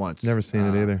 not once. Never seen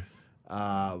it either.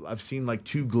 I've seen like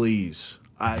 2 Glees.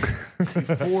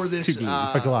 Before this,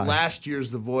 last year's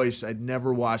The Voice, I'd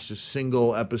never watched a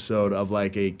single episode of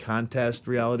like a contest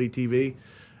reality TV.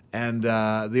 And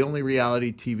the only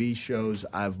reality TV shows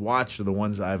I've watched are the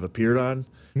ones I've appeared on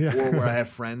or where I have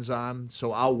friends on.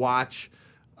 So I'll watch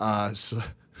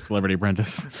Celebrity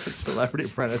Apprentice. Celebrity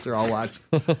Apprentice, or I'll watch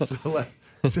the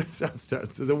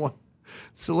one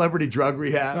Celebrity Drug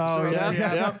Rehab. Oh, yeah.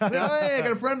 Hey, I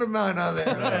got a friend of mine on there.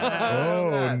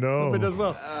 Oh, no. Hope it does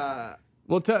well.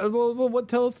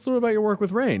 Tell us about your work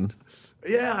with RAINN.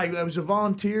 Yeah, I was a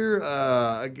volunteer.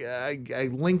 I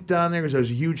linked on there because I was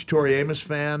a huge Tori Amos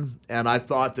fan, and I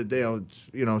thought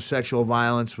that sexual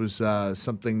violence was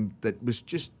something that was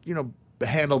just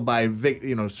handled by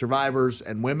survivors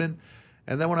and women.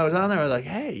 And then when I was on there, I was like,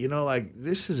 hey,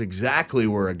 this is exactly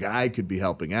where a guy could be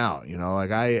helping out.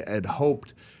 I had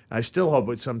hoped, I still hope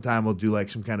that sometime we'll do like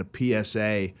some kind of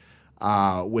PSA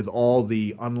with all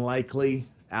the unlikely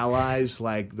allies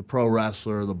like the pro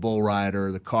wrestler, the bull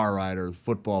rider, the car rider, the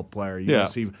football player.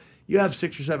 You have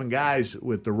 6 or 7 guys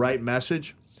with the right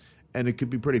message, and it could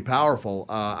be pretty powerful.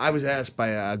 I was asked by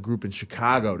a group in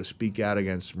Chicago to speak out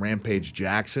against Rampage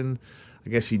Jackson. I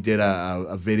guess he did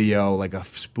a video, like a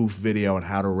spoof video on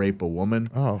how to rape a woman.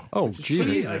 Oh,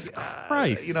 Jesus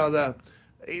Christ!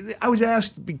 I was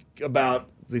asked about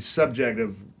the subject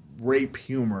of rape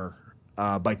humor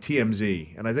by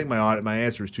TMZ, and I think my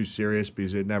answer was too serious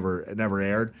because it never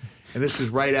aired. And this was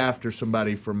right after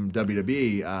somebody from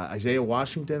WWE, Isaiah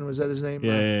Washington, was that his name?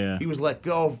 Yeah. He was let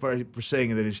go for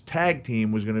saying that his tag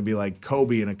team was going to be like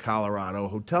Kobe in a Colorado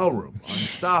hotel room,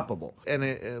 unstoppable.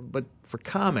 But for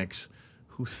comics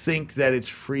who think that it's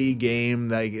free game,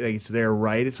 that it's their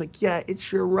right, it's like, yeah,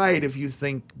 it's your right if you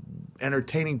think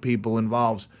entertaining people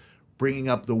involves bringing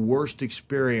up the worst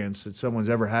experience that someone's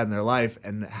ever had in their life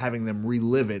and having them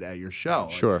relive it at your show.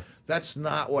 Sure. That's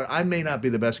not what... I may not be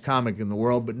the best comic in the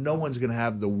world, but no one's going to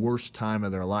have the worst time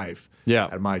of their life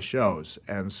at my shows.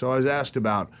 And so I was asked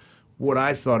about what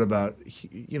I thought about,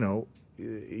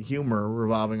 humor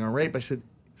revolving on rape. I said,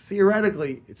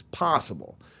 theoretically, it's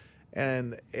possible.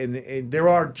 And there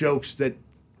are jokes that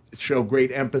show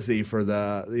great empathy for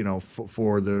the,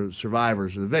 for the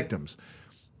survivors or the victims.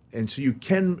 And so you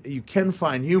can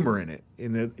find humor in it,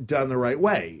 done the right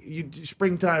way.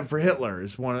 Springtime for Hitler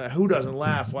is one of who doesn't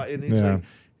laugh. And it's like,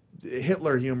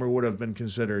 Hitler humor would have been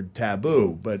considered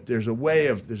taboo, but there's a way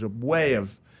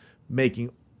of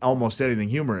making almost anything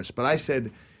humorous. But I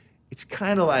said it's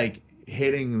kind of like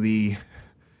hitting the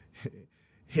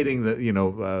help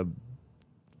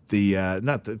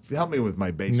me with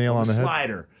my baseball, nail on the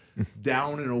slider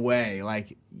down and away.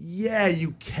 Like, yeah,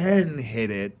 you can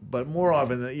hit it, but more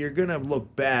often you're going to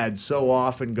look bad so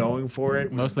often going for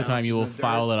it. Most of the time you will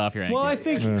foul it off your ankle. Well, I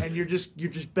think, and you're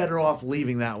just better off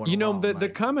leaving that one. The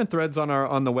comment threads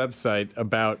on the website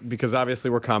about, because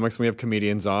obviously we're comics and we have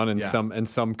comedians on, and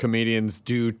some comedians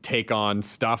do take on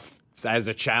stuff as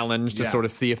a challenge to sort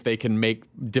of see if they can make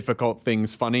difficult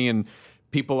things funny, and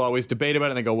people always debate about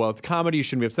it and they go, well, it's comedy, you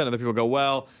shouldn't be upset. And other people go,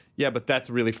 well, yeah, but that's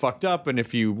really fucked up. And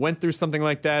if you went through something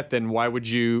like that, then why would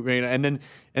you? And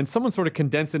someone sort of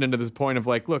condensed it into this point of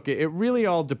like, look, it really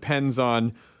all depends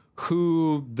on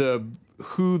who the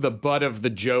butt of the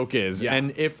joke is. Yeah.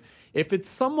 And if it's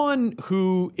someone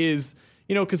who is,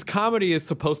 because comedy is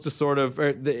supposed to sort of,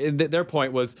 their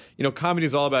point was, comedy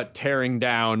is all about tearing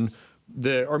down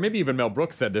or maybe even Mel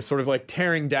Brooks said this, sort of like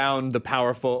tearing down the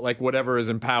powerful, like whatever is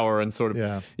in power, and sort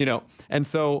of, and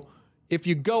so if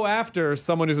you go after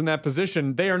someone who's in that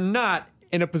position, they are not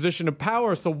in a position of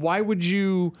power. So why would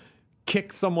you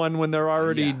kick someone when they're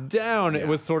already down? It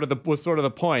was sort of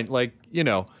the point, like,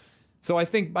 So I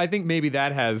think maybe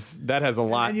that has a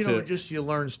lot to. You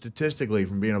learn statistically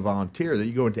from being a volunteer that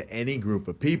you go into any group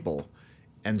of people,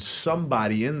 and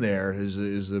somebody in there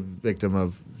is a victim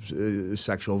of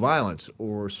sexual violence,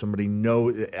 or somebody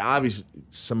knows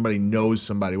somebody,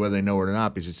 whether they know it or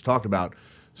not, because it's talked about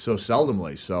so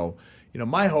seldomly. So,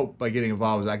 my hope by getting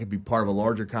involved is I could be part of a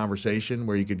larger conversation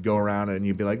where you could go around and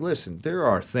you'd be like, listen, there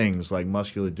are things like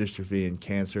muscular dystrophy and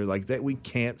cancer like that we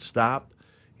can't stop.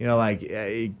 Like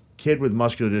a kid with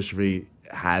muscular dystrophy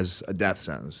has a death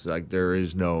sentence. Like, there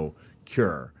is no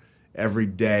cure. Every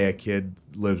day a kid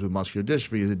lives with muscular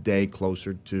dystrophy is a day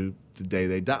closer to the day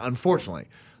they die, unfortunately.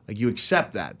 Like, you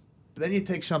accept that. But then you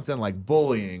take something like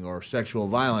bullying or sexual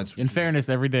violence. In fairness,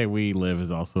 every day we live is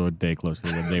also a day closer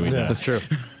to the day we die. That's true.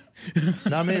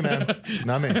 Not me, man.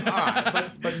 Not me. All right,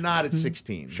 but not at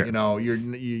 16. Sure.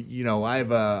 I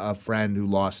have a friend who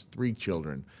lost 3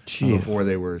 children before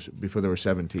they were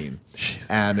 17. Jesus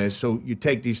and Christ. So you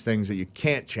take these things that you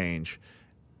can't change,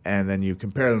 and then you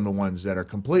compare them to ones that are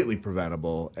completely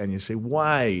preventable, and you say,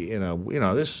 why?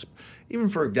 This, even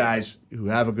for guys who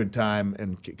have a good time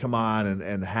and come on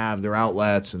and have their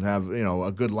outlets and have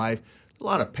a good life. A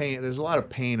lot of pain. There's a lot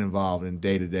of pain involved in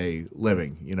day-to-day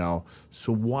living,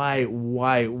 So why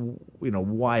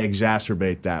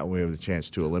exacerbate that when we have the chance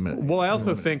to eliminate it? Well, I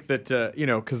also think that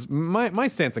because my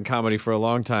stance on comedy for a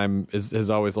long time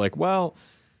is always like, well,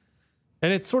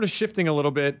 and it's sort of shifting a little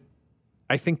bit.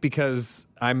 I think because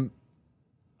I'm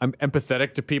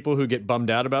empathetic to people who get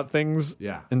bummed out about things.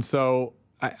 Yeah, and so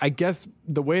I guess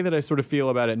the way that I sort of feel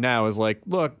about it now is like,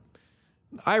 look,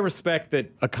 I respect that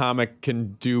a comic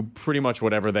can do pretty much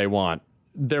whatever they want.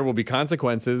 There will be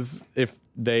consequences if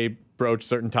they broach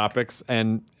certain topics,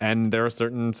 and there are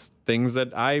certain things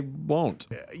that I won't.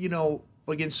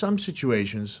 Like in some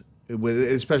situations,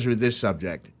 especially with this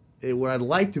subject, what I'd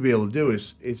like to be able to do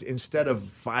is instead of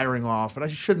firing off, and I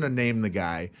shouldn't have named the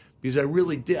guy, because I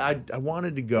really did. I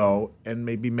wanted to go and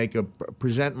maybe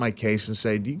present my case and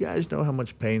say, do you guys know how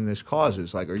much pain this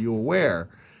causes? Like, are you aware?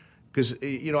 Because,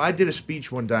 I did a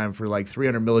speech one time for like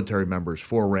 300 military members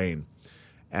for RAINN.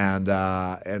 And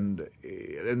I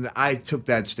took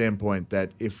that standpoint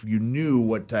that if you knew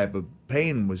what type of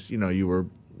pain was, you were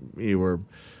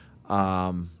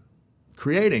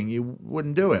creating, you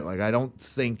wouldn't do it. Like, I don't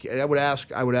think I would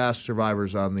ask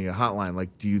survivors on the hotline,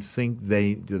 like, do you think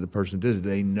the person did it, do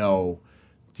they know?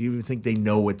 Do you think they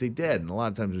know what they did? And a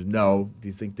lot of times it's no. Do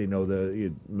you think they know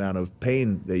the amount of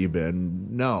pain that you've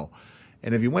been? No.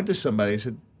 And if you went to somebody and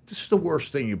said, this is the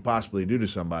worst thing you possibly do to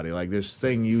somebody, like this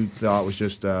thing you thought was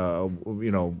just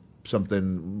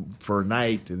something for a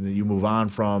night and then you move on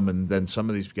from, and then some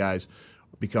of these guys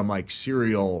become like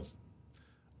serial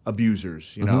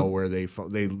abusers, where they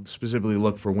specifically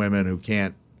look for women who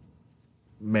can't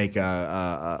make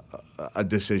a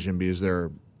decision because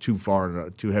they're too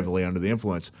heavily under the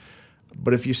influence.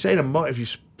 But if you say if you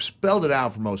spelled it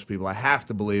out for most people, I have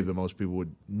to believe that most people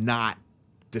would not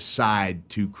decide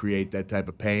to create that type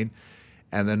of pain.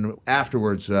 And then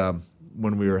afterwards,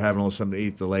 when we were having a little something to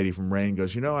eat, the lady from RAINN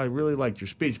goes, I really liked your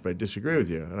speech, but I disagree with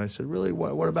you. And I said, really?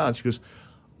 What about? She goes,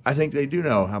 I think they do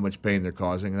know how much pain they're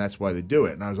causing, and that's why they do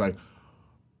it. And I was like,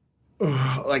 ugh,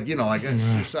 I felt like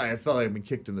I'd been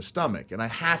kicked in the stomach. And I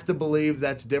have to believe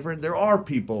that's different. There are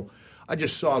people. I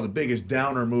just saw the biggest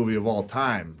downer movie of all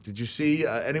time. Did you see,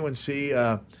 anyone see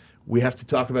We Have to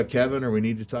Talk About Kevin, or We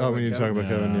Need to Talk About Kevin? We Need to Talk About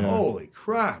Kevin, yeah. Holy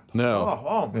crap. No.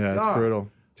 Oh my God. Yeah, it's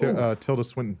brutal. Tilda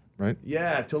Swinton, right?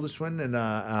 Yeah, Tilda Swinton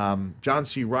and John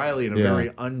C. Reilly in a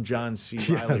very un-John C.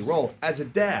 Reilly role as a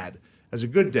dad, as a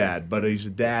good dad, but he's a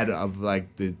dad of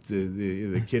like the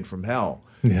kid from hell.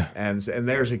 Yeah. And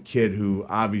there's a kid who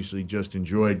obviously just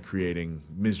enjoyed creating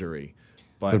misery.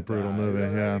 But, it's a brutal movie, I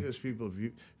think there's people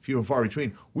few and far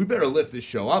between. We better lift this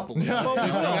show up a little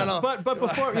bit. But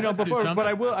before,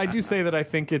 but I do say that I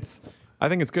think it's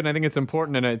good, and I think it's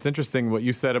important, and it's interesting what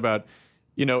you said about,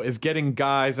 is getting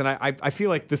guys, and I feel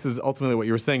like this is ultimately what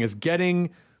you were saying, is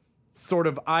getting sort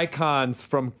of icons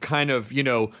from kind of,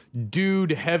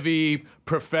 dude heavy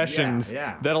professions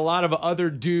that a lot of other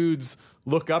dudes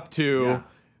look up to. Yeah.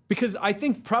 Because I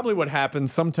think probably what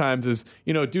happens sometimes is,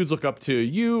 dudes look up to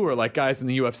you, or like guys in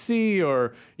the UFC,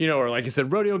 or, or like you said,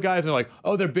 rodeo guys, and they're like,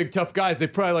 oh, they're big, tough guys. They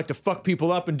probably like to fuck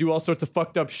people up and do all sorts of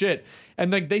fucked up shit.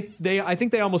 And like I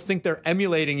think they almost think they're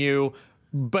emulating you,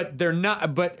 but they're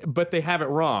not, but they have it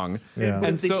wrong. Yeah.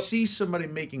 But if they see somebody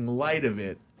making light of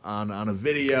it on a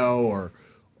video or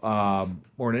an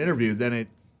interview, then it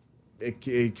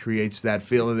creates that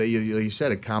feeling that you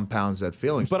said, it compounds that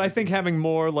feeling. But I think having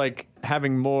more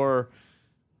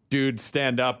dudes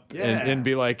stand up and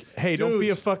be like, hey, dudes, don't be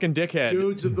a fucking dickhead.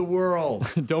 Dudes of the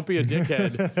world. Don't be a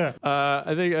dickhead.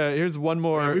 I think here's one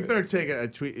more. Yeah, we better take a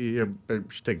tweet.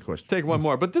 Take a question. Take one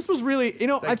more. But this was really,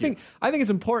 I think it's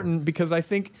important because I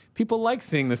think people like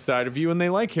seeing this side of you and they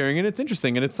like hearing it. It's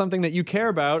interesting and it's something that you care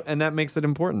about, and that makes it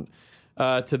important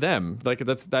to them. Like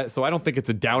that's that. So I don't think it's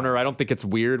a downer. I don't think it's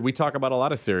weird. We talk about a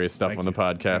lot of serious stuff on the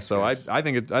podcast. So I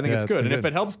think it's good. And if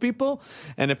it helps people,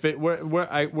 and if it where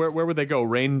would they go?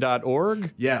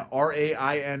 RAINN.org? Yeah,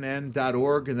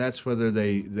 RAINN.org, and that's whether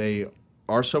they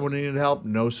are someone who needed help,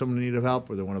 know someone who needed help,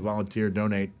 or they want to volunteer,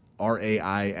 donate.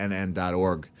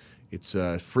 RAINN.org. It's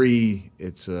free.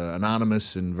 It's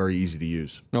anonymous and very easy to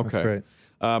use. Okay. That's great.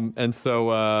 And so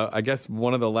I guess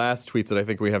one of the last tweets that I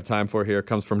think we have time for here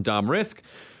comes from Dom Risk.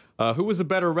 Who was a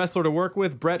better wrestler to work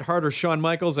with, Bret Hart or Shawn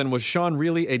Michaels? And was Shawn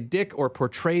really a dick or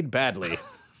portrayed badly?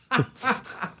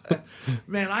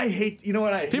 Man, I hate. You know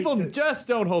what I hate? People just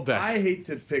don't hold back. I hate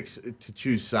to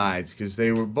choose sides because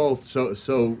they were both so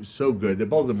good.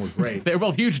 Both of them were great. They were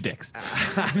both huge dicks.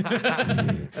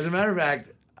 As a matter of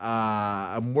fact,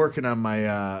 I'm working on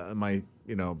my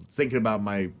thinking about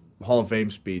my Hall of Fame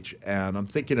speech, and I'm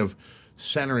thinking of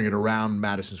centering it around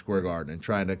Madison Square Garden and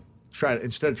trying to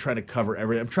instead of trying to cover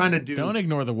everything. I'm trying to do. Don't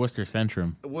ignore the Worcester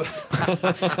Centrum.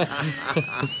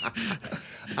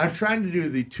 I'm trying to do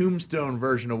the Tombstone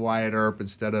version of Wyatt Earp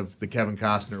instead of the Kevin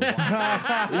Costner one.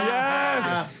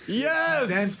 Yes. You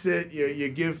dense it. You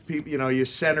give people. You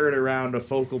center it around a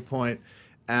focal point.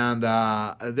 And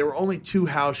there were only 2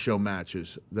 house show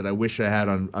matches that I wish I had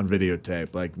on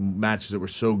videotape, like matches that were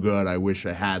so good I wish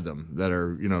I had them, that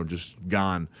are, just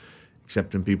gone,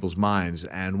 except in people's minds.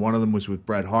 And one of them was with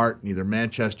Bret Hart in either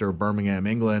Manchester or Birmingham,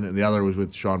 England, and the other was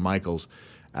with Shawn Michaels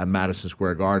at Madison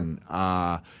Square Garden.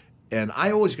 And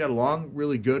I always got along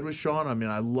really good with Shawn. I mean,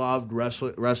 I loved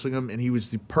wrestling him, and he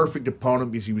was the perfect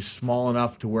opponent because he was small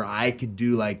enough to where I could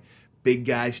do, like, big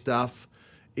guy stuff.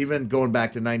 even going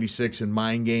back to 96 and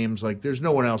Mind Games, like there's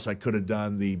no one else I could have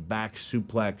done the back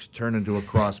suplex, turn into a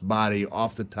cross body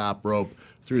off the top rope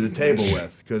through the table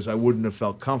with, because I wouldn't have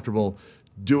felt comfortable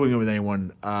doing it with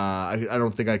anyone. I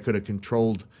don't think I could have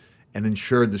controlled and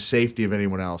ensured the safety of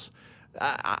anyone else.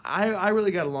 I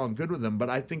really got along good with him, but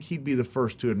I think he'd be the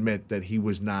first to admit that he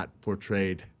was not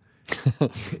portrayed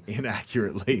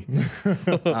inaccurately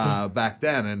back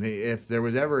then. And if there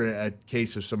was ever a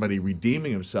case of somebody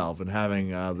redeeming himself and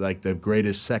having like the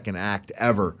greatest second act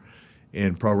ever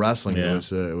in pro wrestling, it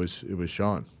was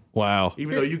Shawn. Wow.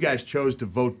 Even though you guys chose to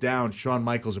vote down Shawn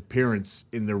Michaels' appearance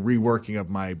in the reworking of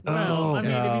my... Well, I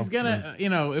mean, if he's going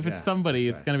to, if it's somebody,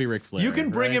 it's going to be Ric Flair. You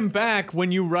can bring him back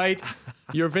when you write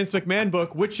your Vince McMahon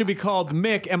book, which should be called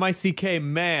Mick, M-I-C-K,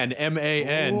 Man,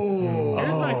 M-A-N. Here's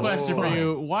my question for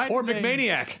you.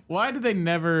 McManiac. Why did they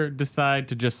never decide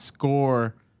to just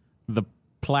score the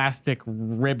plastic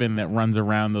ribbon that runs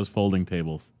around those folding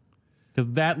tables?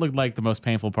 Because that looked like the most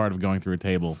painful part of going through a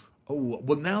table. Oh,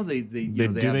 well, now they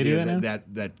have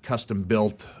that custom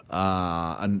built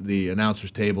the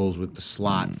announcers tables with the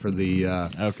slot for the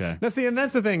okay. Now see, and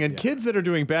that's the thing. And kids that are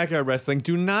doing backyard wrestling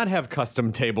do not have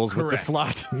custom tables with the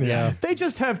slot. Yeah, they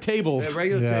just have tables. A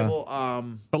regular table.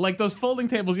 But like those folding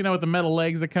tables, with the metal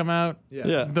legs that come out.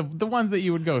 Yeah. The ones that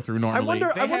you would go through normally. I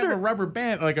wonder have a rubber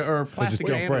band or a plastic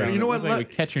band. Break. You know what? They would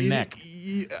catch your neck.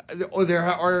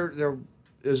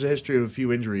 There's a history of a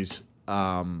few injuries.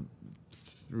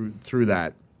 Through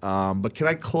that. But can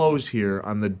I close here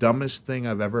on the dumbest thing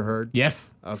I've ever heard?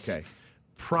 Yes. Okay.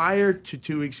 Prior to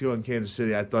 2 weeks ago in Kansas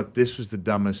City, I thought this was the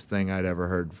dumbest thing I'd ever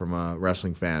heard from a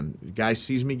wrestling fan. The guy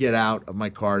sees me get out of my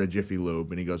car to Jiffy Lube,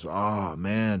 and he goes, "Oh,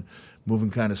 man, moving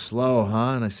kind of slow,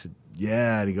 huh?" And I said,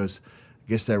 "Yeah." And he goes, "I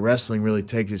guess that wrestling really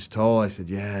takes its toll." I said,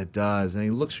 "Yeah, it does." And he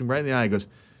looks me right in the eye and goes,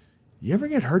 "You ever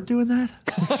get hurt doing that?"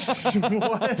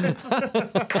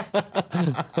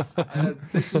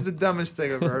 This is the dumbest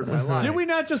thing I've ever heard in my life. Did we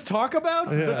not just talk about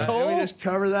the toll? Did we just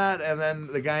cover that? And then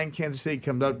the guy in Kansas City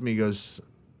comes up to me and goes,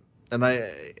 and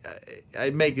I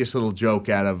make this little joke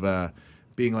out of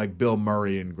being like Bill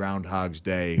Murray in Groundhog's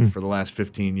Day for the last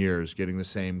 15 years, getting the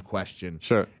same question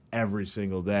every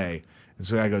single day. And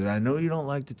so the guy goes, "I know you don't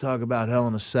like to talk about Hell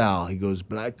in a Cell." He goes,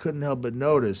 "But I couldn't help but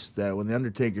notice that when the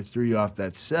Undertaker threw you off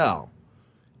that cell,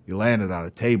 you landed on a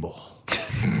table."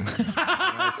 And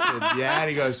I said, "Yeah." And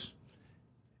he goes,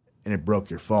 "And it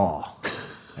broke your fall."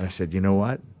 And I said, "You know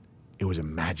what? It was a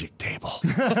magic table."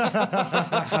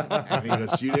 And he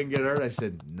goes, "You didn't get hurt?" I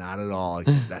said, "Not at all." He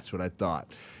said, "That's what I thought."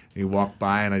 And he walked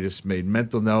by, and I just made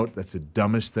mental note. That's the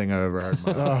dumbest thing I've ever heard in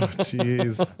my life. Oh,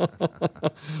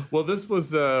 jeez. Well, this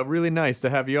was really nice to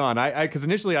have you on. Because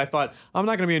initially I thought, I'm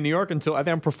not going to be in New York until, I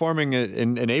think I'm performing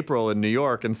in April in New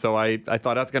York, and so I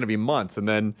thought that's going to be months. And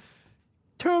then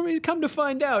come to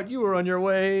find out, you were on your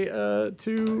way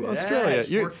to Australia.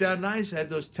 It worked out nice. I had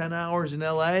those 10 hours in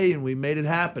L.A., and we made it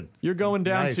happen. You're going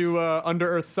down to Under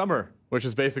Earth Summer, which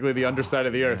is basically the underside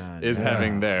of the Earth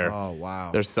having their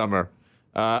summer.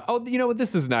 You know what?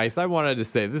 This is nice. I wanted to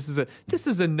say this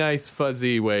is a nice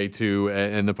fuzzy way to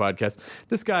end the podcast.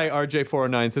 This guy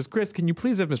RJ409 says, "Chris, can you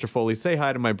please have Mr. Foley say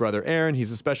hi to my brother Aaron?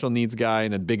 He's a special needs guy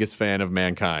and the biggest fan of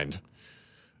mankind."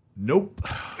 Nope.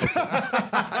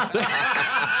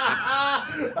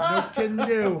 No can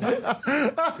do.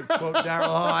 To quote Daryl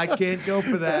Hall, I can't go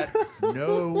for that.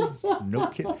 No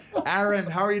can. Aaron,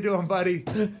 how are you doing, buddy?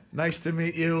 Nice to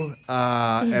meet you.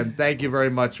 And thank you very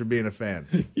much for being a fan.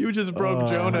 You just broke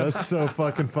Jonah. That's so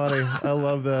fucking funny. I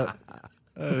love that.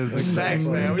 Thanks,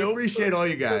 man. We appreciate all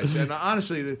you guys. And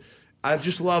honestly, I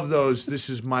just love those. This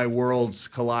is my worlds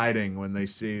colliding when they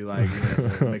see like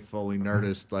Mick Foley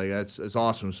Nerdist. Like it's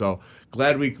awesome. So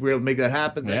glad we were able to make that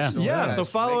happen. So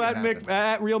follow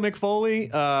at Real Mick Foley.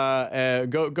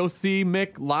 Go see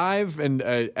Mick live and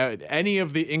any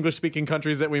of the English speaking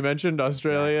countries that we mentioned: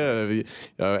 Australia,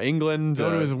 England. Go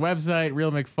to his website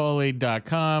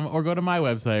realmickfoley.com or go to my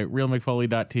website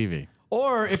realmickfoley.tv.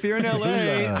 Or if you're in LA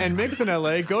and Mick's in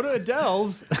LA, go to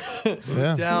Adele's.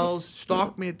 Adele's,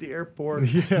 stalk me at the airport.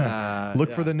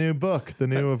 Look for the new book, the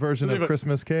new version of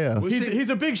Christmas Chaos. He's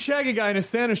a big shaggy guy in a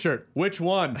Santa shirt. Which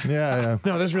one? Yeah.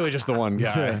 No, there's really just the one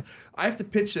guy. I have to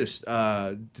pitch this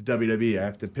to WWE. I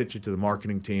have to pitch it to the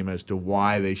marketing team as to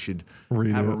why they should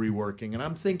have a reworking. And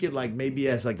I'm thinking like maybe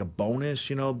as like a bonus,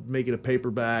 make it a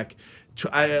paperback.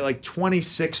 Like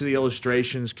 26 of the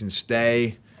illustrations can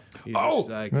stay. I'll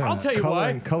tell you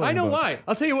why. I know why.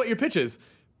 I'll tell you what your pitch is.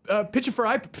 Pitch it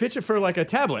for like a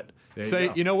tablet. Say,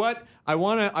 you know what? I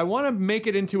wanna make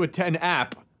it into an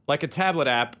app, like a tablet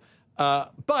app.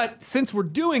 But since we're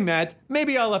doing that,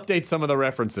 maybe I'll update some of the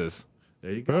references.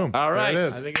 There you go. Boom. All right. There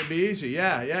it I is. think it'd be easy.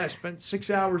 Yeah. I spent 6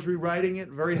 hours rewriting it.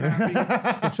 Very happy.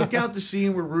 Took out the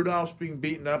scene where Rudolph's being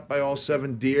beaten up by all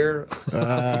 7 deer.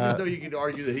 Even though you could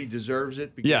argue that he deserves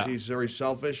it because he's very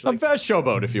selfish. A fast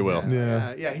showboat, if you will.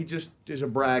 Yeah. He just is a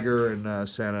bragger and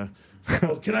Santa.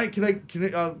 Well, can I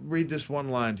read this one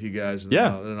line to you guys? And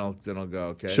then I'll go.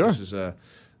 Okay. Sure. This is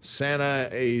Santa.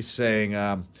 He's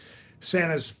saying.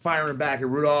 Santa's firing back at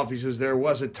Rudolph. He says, "There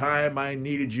was a time I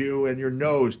needed you and your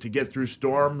nose to get through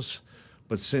storms,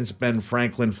 but since Ben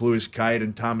Franklin flew his kite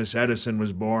and Thomas Edison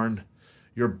was born,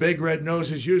 your big red nose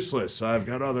is useless. I've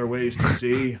got other ways to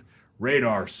see.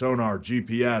 Radar, sonar,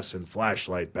 GPS, and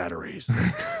flashlight batteries.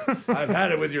 I've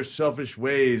had it with your selfish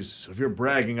ways. Of your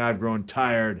bragging, I've grown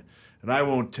tired, and I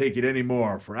won't take it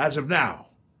anymore. For as of now,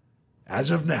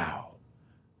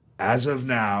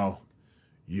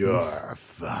 you're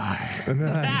fired."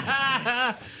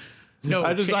 Nice. No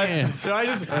chance.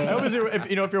 I always,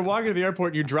 if you're walking to the airport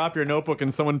and you drop your notebook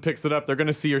and someone picks it up, they're going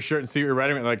to see your shirt and see what you're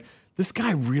writing. Like, this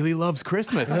guy really loves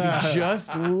Christmas. He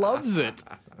just loves it.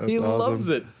 He loves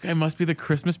it. This guy must be the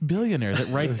Christmas billionaire that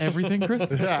writes everything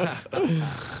Christmas.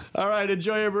 All right,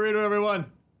 enjoy your burrito, everyone.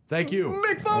 Thank you.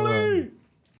 Mick Foley!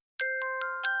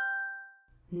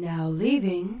 Now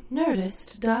leaving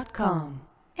Nerdist.com.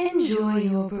 Enjoy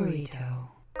your burrito.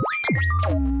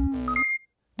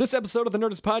 This episode of the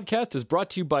Nerdist Podcast is brought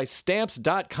to you by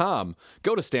Stamps.com.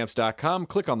 Go to Stamps.com,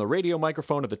 click on the radio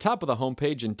microphone at the top of the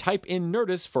homepage, and type in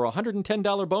Nerdist for a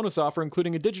 $110 bonus offer,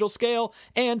 including a digital scale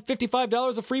and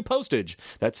 $55 of free postage.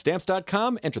 That's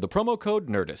Stamps.com. Enter the promo code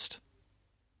Nerdist.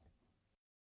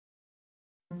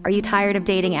 Are you tired of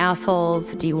dating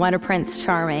assholes? Do you want a Prince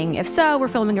Charming? If so, we're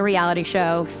filming a reality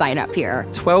show. Sign up here.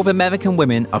 12 American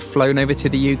women are flown over to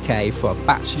the UK for a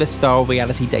Bachelor-style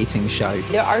reality dating show.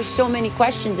 There are so many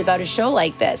questions about a show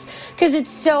like this, because it's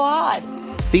so odd.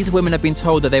 These women have been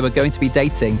told that they were going to be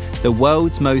dating the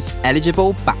world's most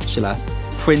eligible bachelor,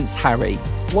 Prince Harry.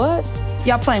 What?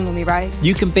 Y'all playing with me, right?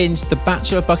 You can binge The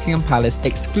Bachelor of Buckingham Palace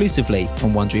exclusively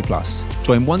on Wondery Plus.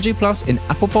 Join Wondery Plus in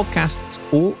Apple Podcasts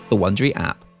or the Wondery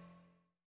app.